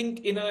time. I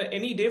think in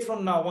any day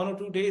from now, 1 or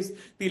 2 days,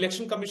 the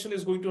Election Commission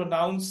is going to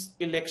announce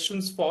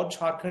elections for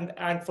Jharkhand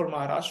and for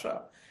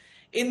Maharashtra.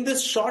 In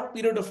this short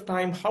period of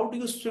time, how do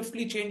you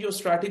swiftly change your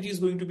strategy is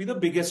going to be the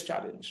biggest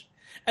challenge.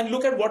 And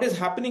look at what is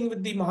happening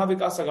with the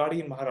Mahavikas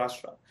Aghadi in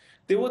Maharashtra.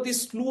 There were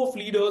this slew of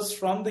leaders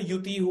from the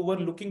Yuti who were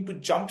looking to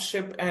jump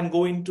ship and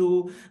go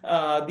into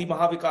the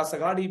Mahavikas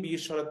Aghadi, be it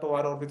Sharad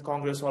Pawar or with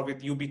Congress or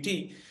with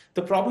UBT.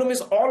 The problem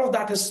is all of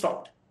that has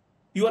stopped.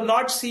 You are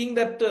not seeing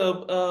that,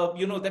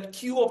 that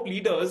queue of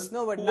leaders.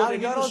 No, but now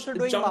you're also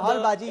doing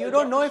Mahal Baji. You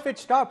don't know if it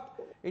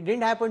stopped. It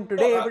didn't happen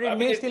today, but it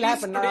may still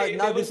happen.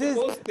 Now this is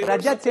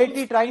Rajat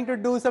Sethi trying to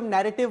do some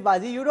narrative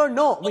Baji. You don't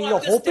know. I mean, you're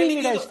hoping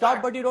it has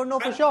stopped, but you don't know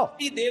for sure.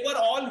 They were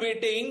all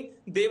waiting.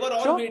 They were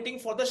all waiting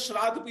for the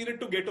Shraddh period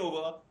to get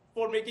over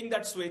for making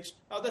that switch.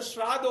 Now the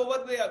Shraddh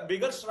over, the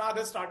bigger Shraddh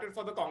has started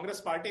for the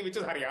Congress party, which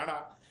is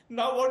Haryana.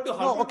 Now what to...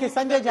 No, okay,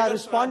 Sanjay, I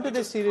respond to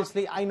this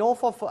seriously. I know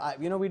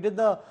we did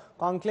the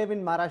conclave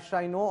in Maharashtra.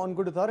 I know on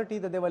good authority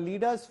that there were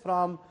leaders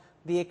from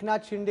the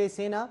Eknath Shinde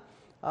Sena.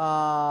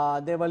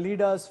 There were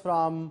leaders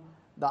from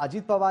the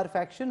Ajit Pawar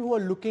faction who were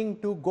looking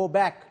to go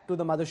back to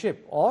the mothership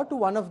or to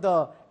one of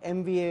the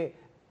MVA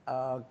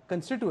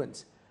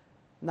constituents.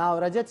 Now,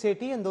 Rajat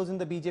Sethi and those in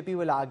the BJP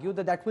will argue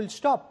that that will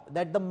stop,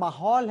 that the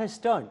mahal has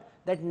turned,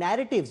 that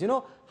narratives,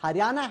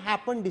 Haryana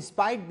happened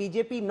despite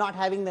BJP not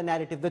having the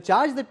narrative. The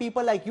charge that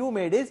people like you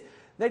made is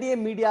that ye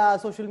media,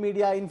 social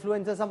media,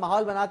 influencers, सब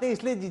mahal banate hain,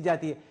 isliye jeet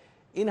jati hai.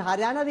 In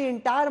Haryana, the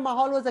entire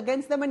mahal was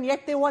against them and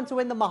yet they won. So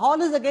when the mahal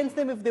is against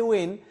them, if they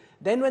win,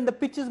 then when the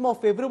pitch is more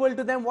favorable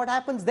to them, what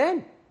happens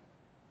then?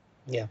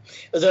 Yeah.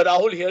 So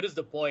Rahul, here is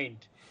the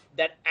point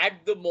that at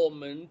the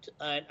moment,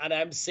 and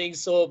I'm saying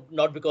so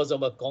not because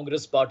I'm a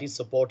Congress party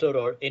supporter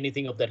or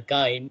anything of that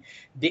kind,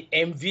 the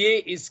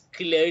MVA is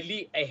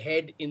clearly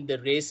ahead in the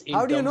race.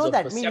 How do you know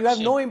that? I mean, you have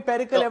no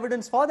empirical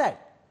evidence for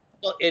that.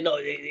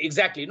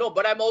 Exactly. No,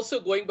 but I'm also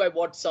going by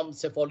what some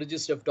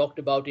psephologists have talked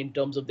about in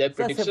terms of their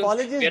predictions.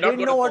 Psephologists didn't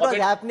know what was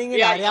happening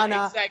in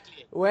Haryana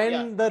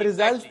when the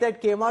results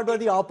that came out were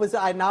the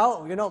opposite. I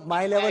now,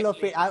 my level of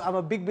faith, I'm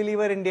a big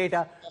believer in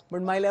data,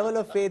 but my level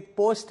of faith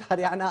post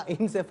Haryana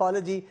in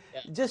psephology,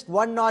 just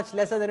one notch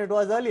lesser than it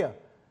was earlier.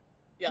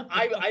 Yeah,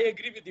 I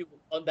agree with you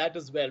on that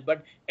as well.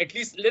 But at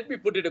least let me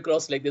put it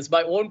across like this.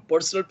 My own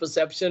personal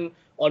perception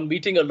on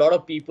meeting a lot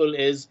of people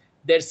is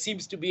there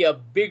seems to be a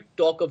big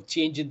talk of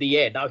change in the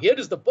air. Now, here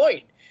is the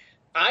point.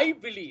 I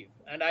believe,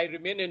 and I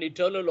remain an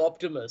eternal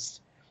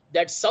optimist,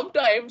 that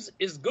sometimes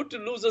it's good to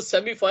lose a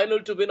semi-final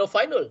to win a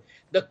final.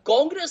 The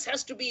Congress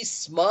has to be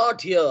smart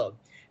here.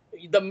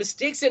 The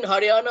mistakes in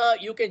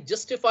Haryana, you can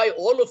justify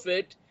all of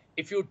it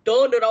if you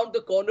turn around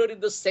the corner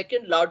in the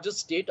second largest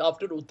state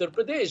after Uttar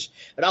Pradesh.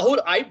 Rahul,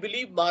 I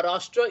believe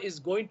Maharashtra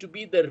is going to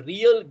be the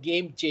real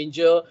game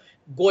changer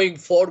going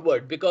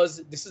forward,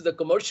 because this is the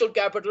commercial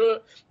capital,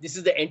 this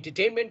is the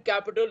entertainment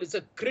capital, it's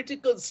a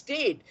critical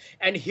state.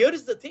 And here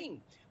is the thing,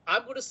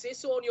 I'm going to say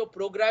so on your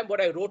program, what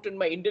I wrote in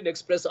my Indian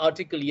Express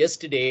article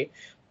yesterday,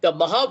 the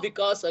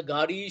Mahavikas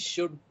Aghadi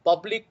should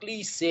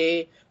publicly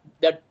say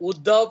that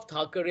Uddhav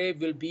Thackeray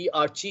will be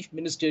our chief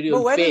ministerial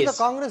face. But when is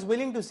the Congress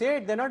willing to say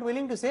it? They're not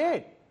willing to say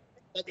it.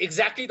 That's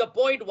exactly the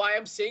point why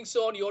I'm saying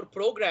so on your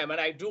program, and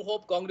I do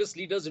hope Congress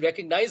leaders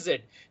recognize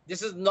it.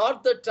 This is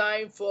not the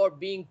time for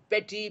being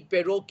petty,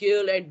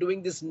 parochial, and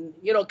doing this,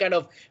 kind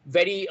of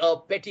very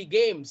petty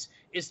games.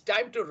 It's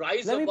time to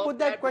rise above. Let me put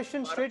that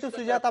question straight to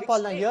Sujata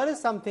Paul. Now, here is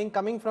something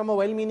coming from a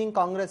well-meaning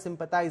Congress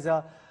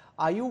sympathizer.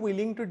 Are you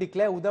willing to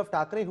declare Uddhav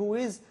Thackeray, who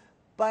is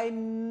by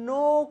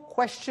no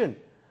question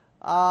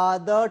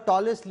the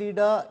tallest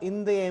leader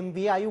in the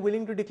MV, are you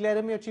willing to declare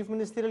him your chief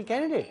ministerial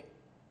candidate?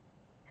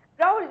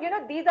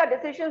 Rahul, these are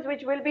decisions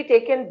which will be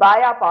taken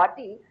by our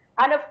party.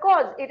 And of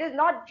course, it is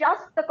not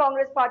just the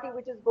Congress party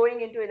which is going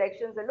into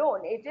elections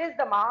alone. It is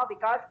the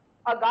Mahavikas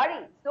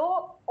Aghadi.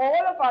 So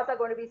all of us are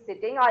going to be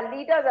sitting. Our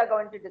leaders are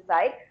going to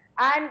decide.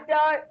 And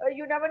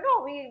you never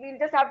know. We'll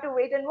just have to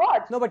wait and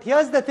watch. No, but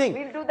here's the thing.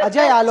 We'll do the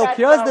Ajay Alok,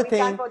 here's the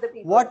thing.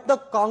 The what the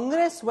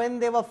Congress, when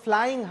they were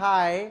flying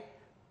high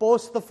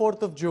post the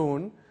 4th of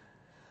June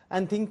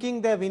and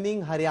thinking they're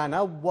winning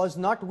Haryana, was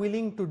not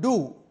willing to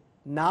do.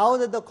 Now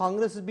that the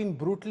Congress has been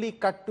brutally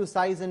cut to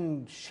size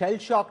and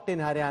shell-shocked in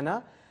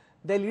Haryana,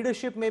 their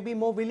leadership may be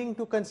more willing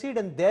to concede,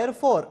 and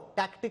therefore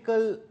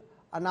tactical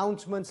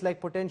announcements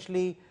like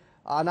potentially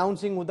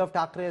announcing Uddhav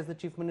Thackeray as the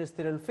chief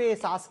ministerial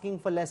face, asking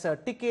for lesser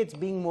tickets,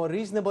 being more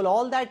reasonable,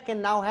 all that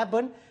can now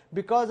happen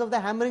because of the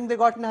hammering they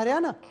got in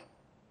Haryana.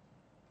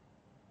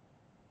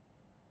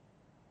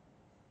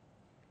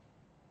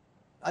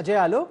 Ajay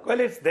Alok? Well,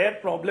 it's their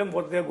problem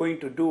what they're going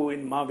to do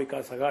in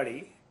Mahavikas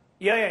Aghadi.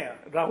 Yeah.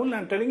 Rahul,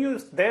 I'm telling you,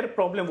 it's their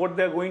problem what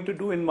they're going to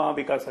do in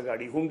Mahavikas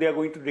Aghadi. Whom they are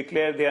going to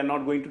declare, they are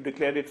not going to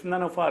declare. It's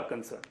none of our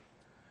concern.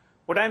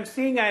 What I'm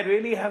seeing, I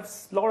really have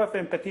a lot of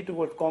empathy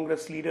towards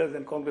Congress leaders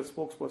and Congress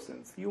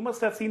spokespersons. You must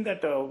have seen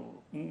that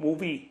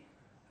movie,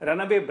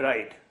 Runaway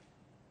Bride.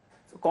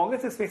 So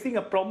Congress is facing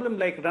a problem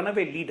like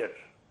runaway leader.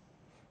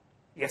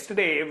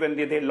 Yesterday, when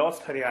they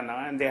lost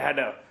Haryana and they had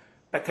a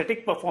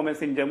pathetic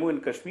performance in Jammu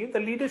and Kashmir, the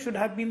leader should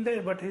have been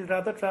there, but he's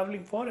rather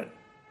traveling foreign.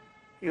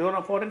 He's on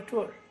a foreign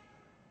tour.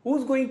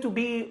 Who's going to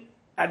be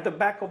at the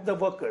back of the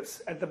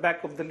workers, at the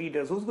back of the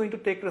leaders? Who's going to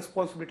take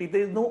responsibility?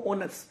 There is no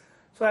onus.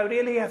 So I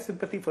really have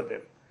sympathy for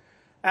them.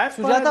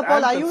 Sujata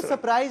Paul, are you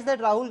surprised that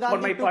Rahul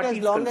Gandhi took as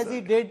long as he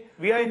did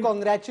to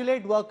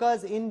congratulate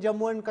workers in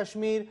Jammu and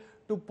Kashmir,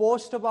 to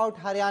post about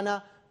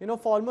Haryana? You know,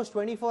 for almost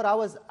 24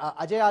 hours,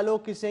 Ajay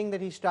Alok is saying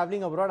that he's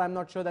traveling abroad. I'm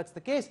not sure that's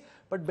the case.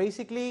 But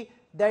basically,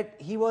 that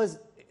he was,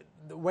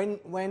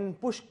 when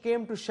push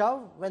came to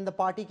shove, when the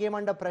party came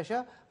under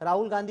pressure,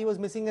 Rahul Gandhi was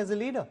missing as a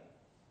leader.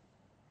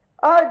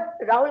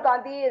 Rahul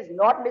Gandhi is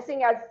not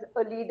missing as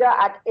a leader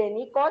at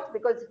any cost,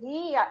 because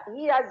he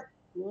has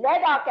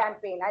led our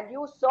campaign, and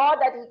you saw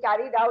that he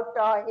carried out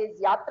his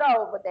yatra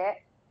over there,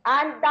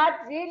 and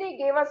that really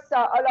gave us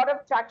a lot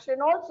of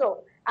traction also.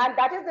 And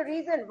that is the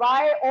reason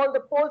why all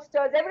the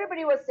pollsters,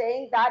 everybody was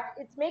saying that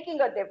it's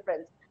making a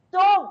difference. So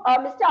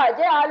Mr.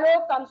 Ajay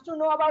Alok comes to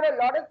know about a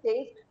lot of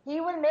things. He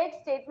will make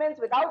statements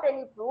without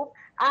any proof.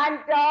 And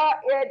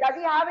does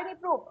he have any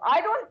proof?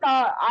 I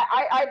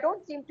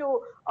don't seem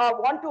to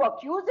want to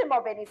accuse him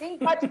of anything,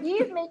 but he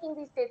is making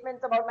these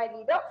statements about my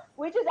leader,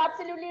 which is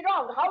absolutely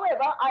wrong.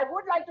 However, I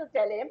would like to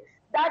tell him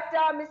that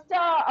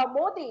Mr.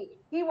 Modi,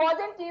 he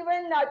wasn't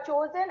even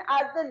chosen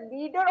as the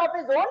leader of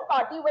his own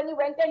party when he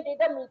went and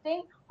did a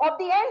meeting of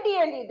the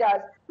NDA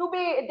leaders to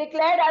be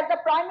declared as the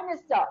Prime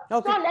Minister.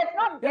 Okay. So let's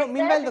not get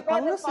meanwhile, the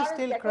Congress is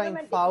still crying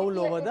foul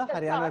over the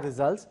Haryana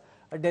results.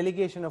 A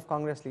delegation of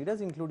Congress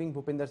leaders, including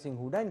Bhupinder Singh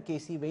Hooda and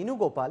KC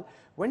Venugopal,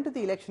 went to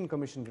the Election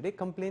Commission today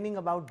complaining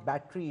about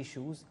battery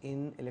issues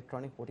in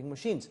electronic voting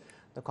machines.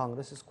 The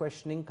Congress is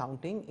questioning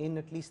counting in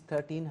at least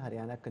 13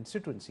 Haryana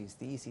constituencies.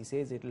 The EC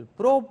says it will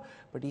probe,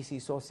 but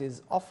EC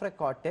sources off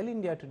record tell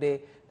India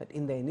Today that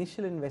in the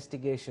initial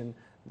investigation,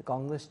 the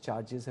Congress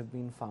charges have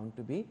been found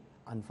to be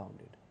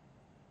unfounded.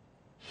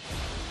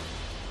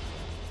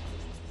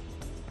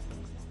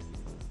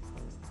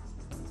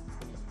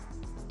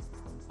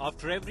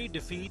 After every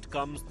defeat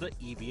comes the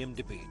EVM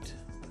debate.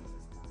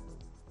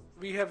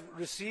 We have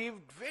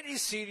received very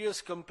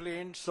serious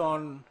complaints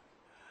on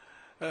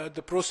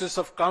the process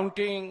of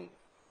counting,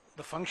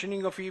 the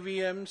functioning of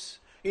EVMs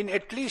in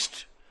at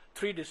least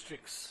 3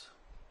 districts.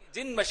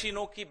 जिन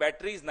मशीनों की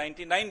batteries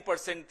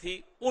 99%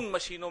 थी, उन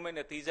मशीनों में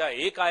नतीजा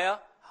 1 आया,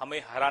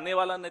 हमें हराने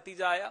वाला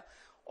नतीजा आया,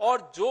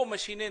 और जो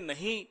मशीनें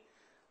नहीं,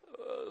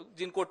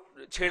 जिनको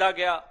छेड़ा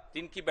गया,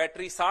 जिनकी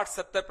बैटरी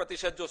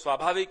 60-70% जो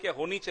स्वाभाविक है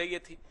होनी चाहिए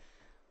थी,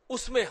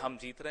 उसमें हम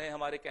जीत रहे हैं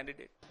हमारे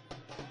candidate.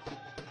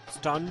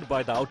 Stunned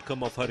by the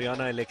outcome of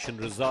Haryana election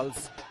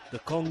results, the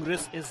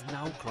Congress is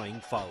now crying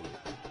foul.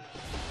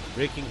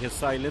 Breaking his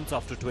silence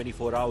after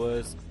 24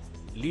 hours,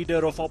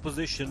 leader of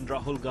opposition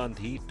Rahul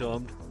Gandhi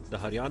termed the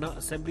Haryana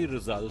Assembly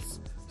results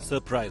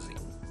surprising.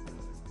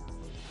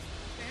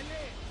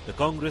 The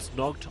Congress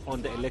knocked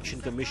on the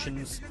Election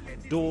Commission's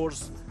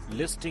doors,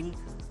 listing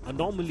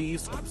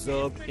anomalies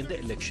observed in the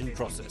election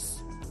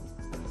process.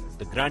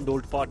 The Grand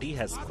Old Party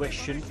has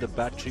questioned the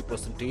battery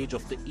percentage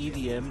of the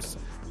EVMs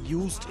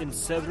used in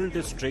several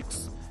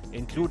districts,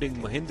 including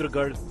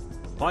Mahendragarh,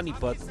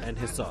 Panipat and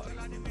Hisar.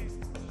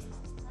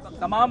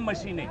 तमाम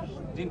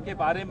मशीनें जिनके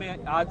बारे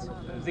में आज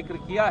जिक्र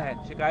किया है,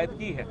 शिकायत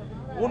की है,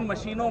 उन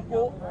मशीनों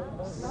को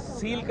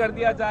सील कर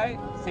दिया जाए,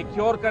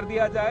 सिक्योर कर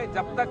दिया जाए,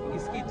 जब तक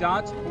इसकी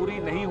जांच पूरी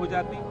नहीं हो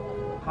जाती.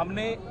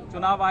 हमने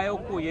चुनाव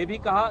आयोग को ये भी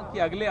कहा कि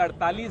अगले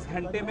 48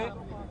 घंटे में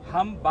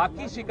हम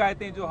बाकी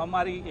शिकायतें जो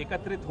हमारी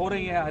एकत्रित हो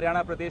रही हैं,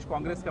 हरियाणा प्रदेश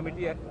कांग्रेस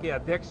कमेटी के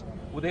अध्यक्ष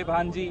उदय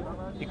भान जी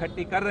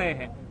इकट्ठी कर रहे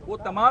हैं, वो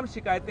तमाम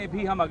शिकायतें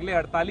भी हम अगले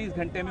 48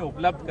 घंटे में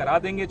उपलब्ध करा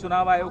देंगे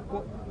चुनाव आयोग को,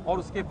 और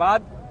उसके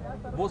बाद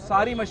वो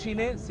सारी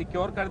मशीनें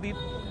सिक्योर कर दी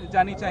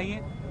जानी चाहिए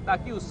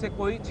ताकि उससे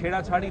कोई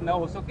छेड़ाछाड़ी न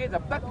हो सके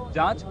जब तक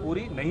जांच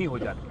पूरी नहीं हो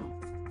जाती.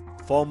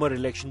 Former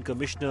election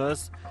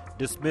commissioners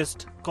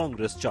dismissed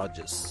Congress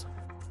charges.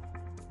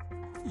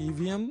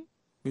 EVM,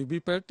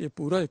 VVPAT, ये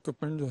पूरा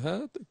इक्विपमेंट जो है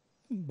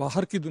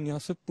बाहर की दुनिया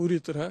से पूरी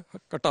तरह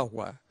कटा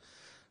हुआ है.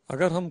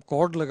 अगर हम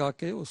कॉर्ड लगा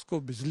के उसको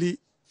बिजली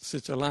से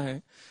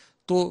चलाएं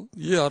तो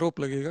ये आरोप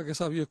लगेगा कि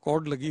साहब ये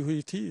कॉर्ड लगी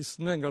हुई थी,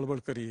 इसने गड़बड़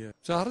करी है.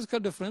 चार्ज का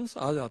डिफरेंस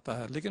आ जाता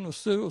है, लेकिन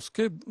उससे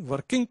उसके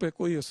वर्किंग पे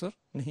कोई असर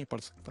नहीं पड़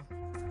सकता.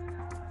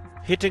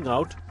 Hitting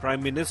out,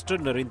 Prime Minister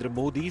Narendra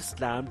Modi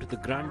slammed the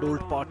Grand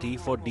Old Party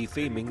for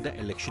defaming the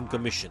Election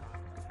Commission.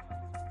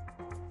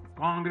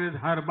 Congress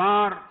हर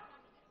बार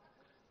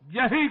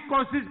यही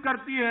कोशिश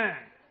करती है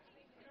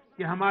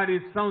कि हमारी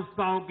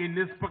संस्थाओं की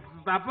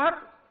निष्पक्षता पर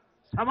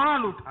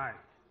सवाल उठाए,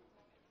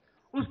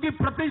 उसकी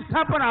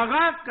प्रतिष्ठा पर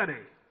आघात करे.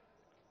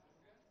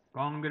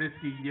 कांग्रेस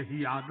की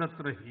यही आदत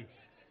रही.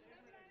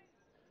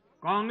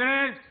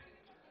 कांग्रेस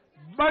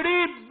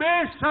बड़ी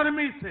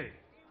बेशर्मी से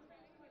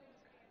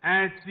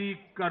ऐसी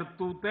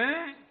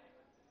करतूतें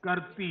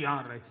करती आ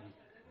रही.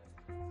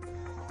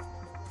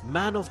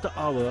 Man of the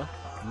hour,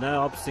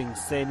 Nayab Singh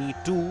Saini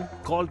too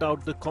called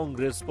out the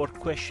Congress for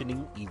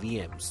questioning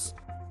EVMs.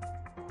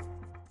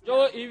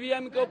 जो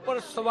ईवीएम के ऊपर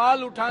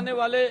सवाल उठाने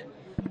वाले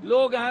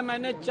लोग हैं,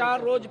 मैंने 4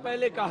 रोज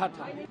पहले कहा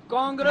था,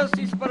 कांग्रेस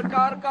इस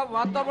प्रकार का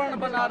वातावरण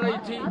बना रही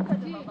थी,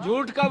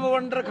 झूठ का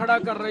बवंडर खड़ा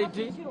कर रही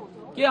थी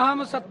कि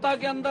हम सत्ता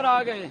के अंदर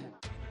आ गए हैं.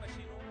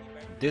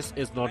 This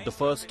is not the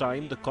first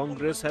time the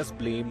Congress has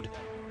blamed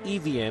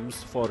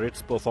EVMs for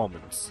its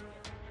performance.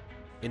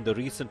 In the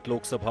recent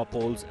Lok Sabha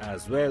polls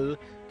as well,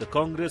 the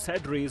Congress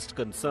had raised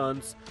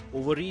concerns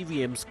over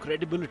EVM's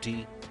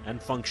credibility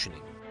and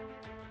functioning.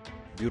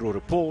 Bureau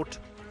Report,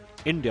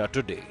 India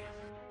Today.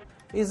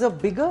 Is a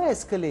bigger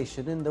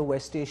escalation in the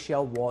West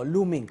Asia war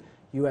looming?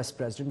 US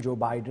President Joe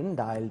Biden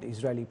dialed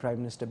Israeli Prime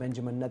Minister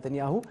Benjamin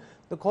Netanyahu.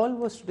 The call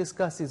was to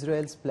discuss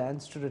Israel's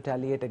plans to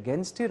retaliate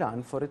against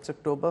Iran for its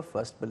October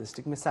 1st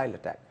ballistic missile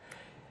attack.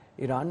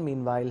 Iran,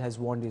 meanwhile, has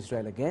warned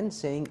Israel again,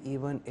 saying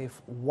even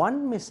if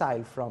one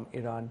missile from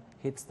Iran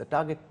hits the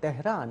target,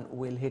 Tehran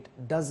will hit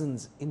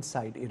dozens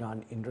inside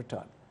Iran in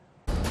return.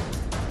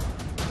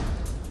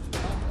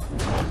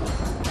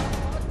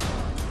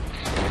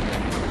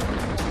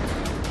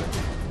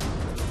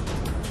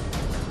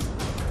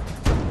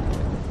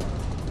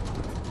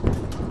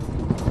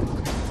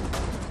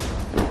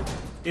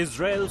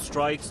 Israel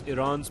strikes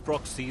Iran's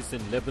proxies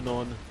in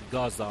Lebanon,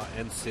 Gaza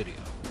and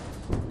Syria.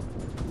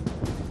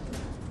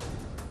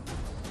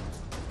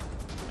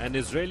 An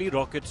Israeli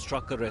rocket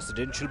struck a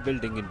residential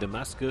building in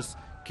Damascus,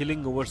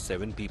 killing over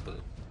 7 people.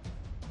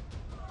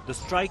 The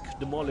strike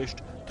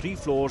demolished 3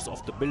 floors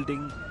of the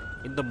building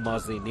in the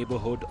Mazeh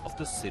neighborhood of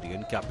the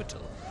Syrian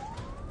capital.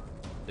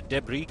 The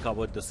debris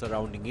covered the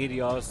surrounding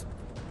areas,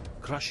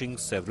 crushing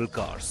several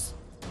cars.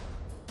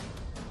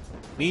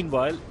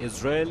 Meanwhile,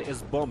 Israel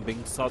is bombing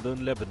southern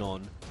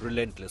Lebanon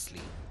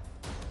relentlessly.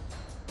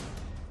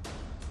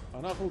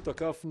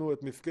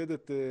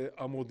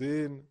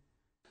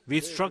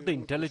 We struck the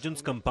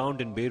intelligence compound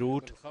in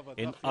Beirut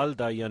in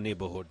Al-Daya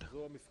neighborhood.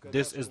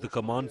 This is the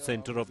command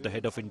center of the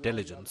head of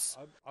intelligence,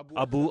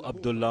 Abu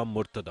Abdullah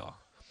Murtada,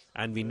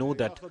 and we know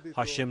that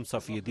Hashem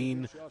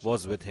Safieddin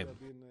was with him.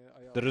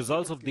 The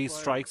results of these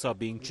strikes are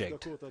being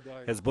checked.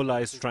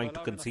 Hezbollah is trying to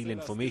conceal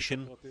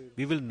information.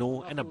 We will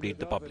know and update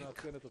the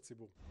public.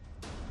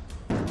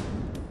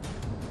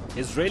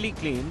 Israeli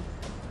claim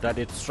that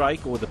its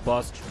strike over the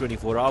past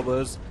 24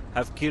 hours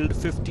have killed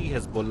 50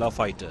 Hezbollah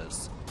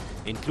fighters,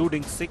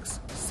 including 6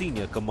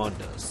 senior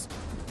commanders.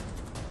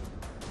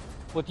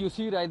 What you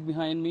see right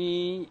behind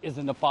me is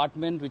an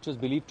apartment which was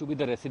believed to be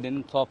the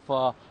residence of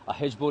a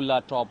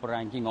Hezbollah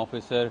top-ranking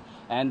officer,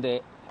 and the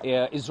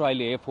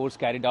Israeli Air Force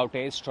carried out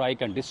a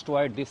strike and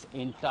destroyed this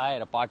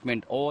entire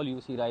apartment. All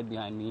you see right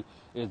behind me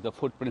is the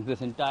footprints.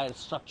 This entire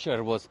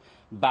structure was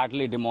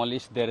badly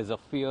demolished. There is a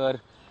fear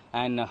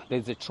and there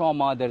is a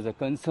trauma, there is a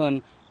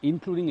concern,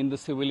 including in the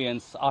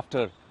civilians,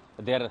 after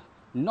they're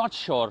not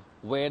sure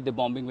where the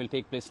bombing will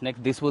take place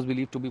next. This was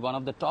believed to be one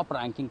of the top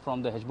ranking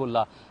from the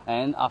Hezbollah,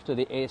 and after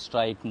the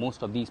airstrike,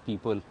 most of these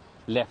people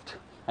left,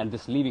 and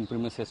this leaving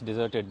premises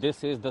deserted.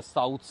 This is the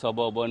south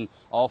suburban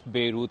of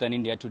Beirut, and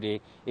India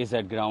Today is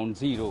at ground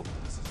zero.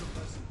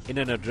 In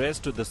an address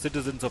to the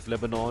citizens of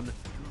Lebanon,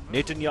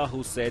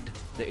 Netanyahu said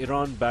the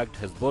Iran-backed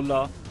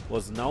Hezbollah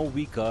was now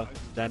weaker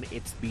than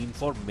it's been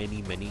for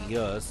many, many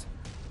years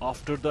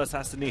after the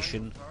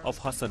assassination of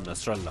Hassan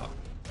Nasrallah.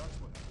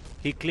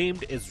 He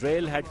claimed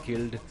Israel had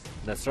killed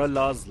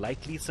Nasrallah's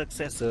likely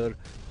successor,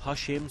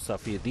 Hashem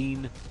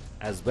Safieddin,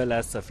 as well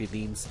as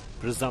Safieddin's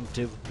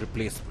presumptive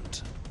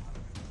replacement.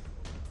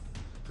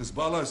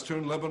 Hezbollah has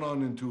turned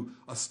Lebanon into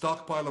a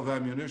stockpile of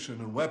ammunition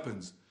and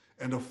weapons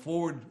and a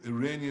forward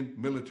Iranian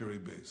military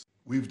base.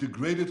 We've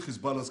degraded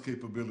Hezbollah's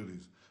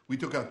capabilities. We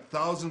took out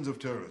thousands of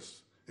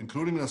terrorists,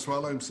 including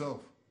Nasrallah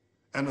himself,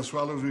 and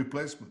Nasrallah's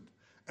replacement,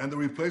 and the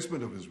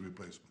replacement of his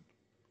replacement.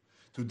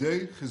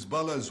 Today,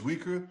 Hezbollah is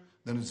weaker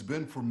than it's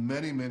been for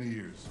many, many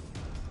years.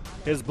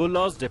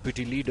 Hezbollah's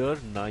deputy leader,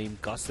 Naim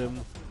Qasim,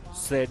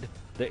 said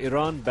the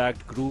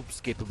Iran-backed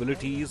group's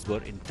capabilities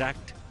were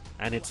intact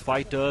and its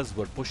fighters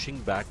were pushing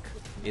back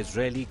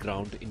Israeli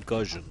ground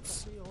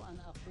incursions.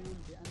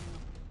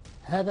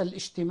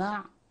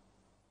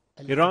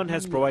 Iran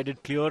has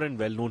provided clear and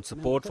well-known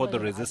support for the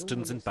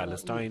resistance in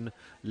Palestine,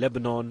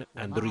 Lebanon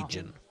and the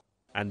region.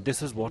 And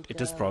this is what it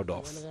is proud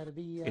of.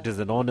 It is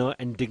an honor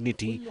and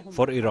dignity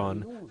for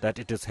Iran that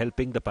it is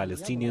helping the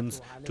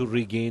Palestinians to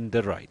regain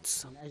their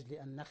rights.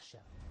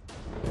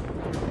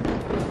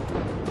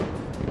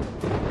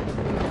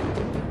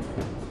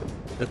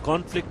 The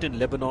conflict in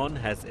Lebanon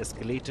has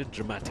escalated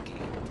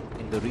dramatically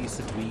in the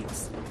recent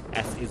weeks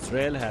as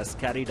Israel has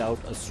carried out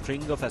a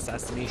string of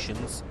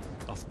assassinations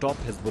of top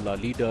Hezbollah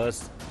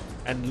leaders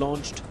and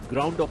launched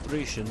ground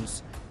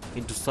operations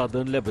into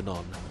southern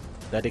Lebanon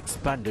that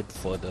expanded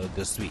further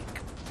this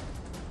week.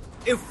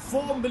 If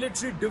 4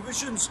 military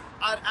divisions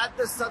are at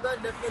the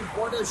southern Lebanon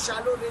border,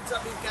 shallow raids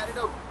are being carried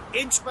out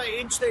inch by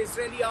inch. The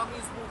Israeli army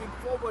is moving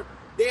forward.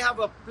 They have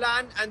a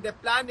plan, and their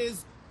plan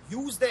is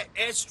use their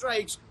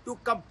airstrikes to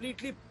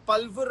completely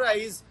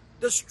pulverize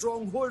the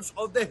strongholds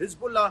of the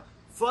Hezbollah.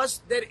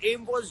 First, their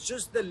aim was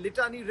just the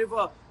Litani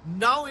River,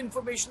 Now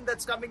information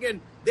that's coming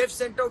in, they've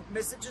sent out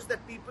messages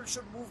that people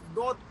should move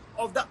north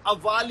of the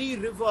Avali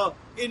River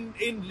in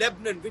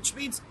Lebanon, which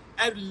means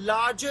a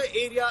larger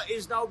area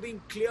is now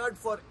being cleared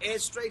for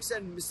airstrikes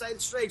and missile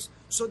strikes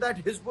so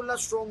that Hezbollah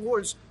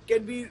strongholds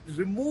can be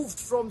removed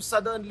from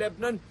southern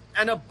Lebanon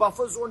and a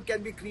buffer zone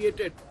can be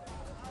created.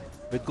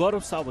 With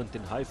Gaurav Sawant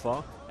in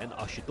Haifa and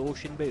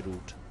Ashutosh in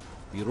Beirut,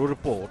 Bureau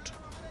Report,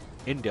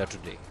 India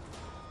Today.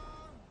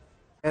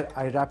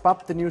 I wrap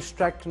up the news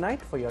track tonight.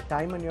 For your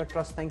time and your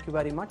trust, thank you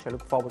very much. I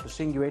look forward to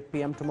seeing you 8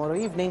 p.m. tomorrow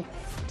evening.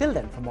 Till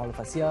then, from all of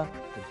us here,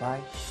 goodbye,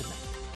 good night.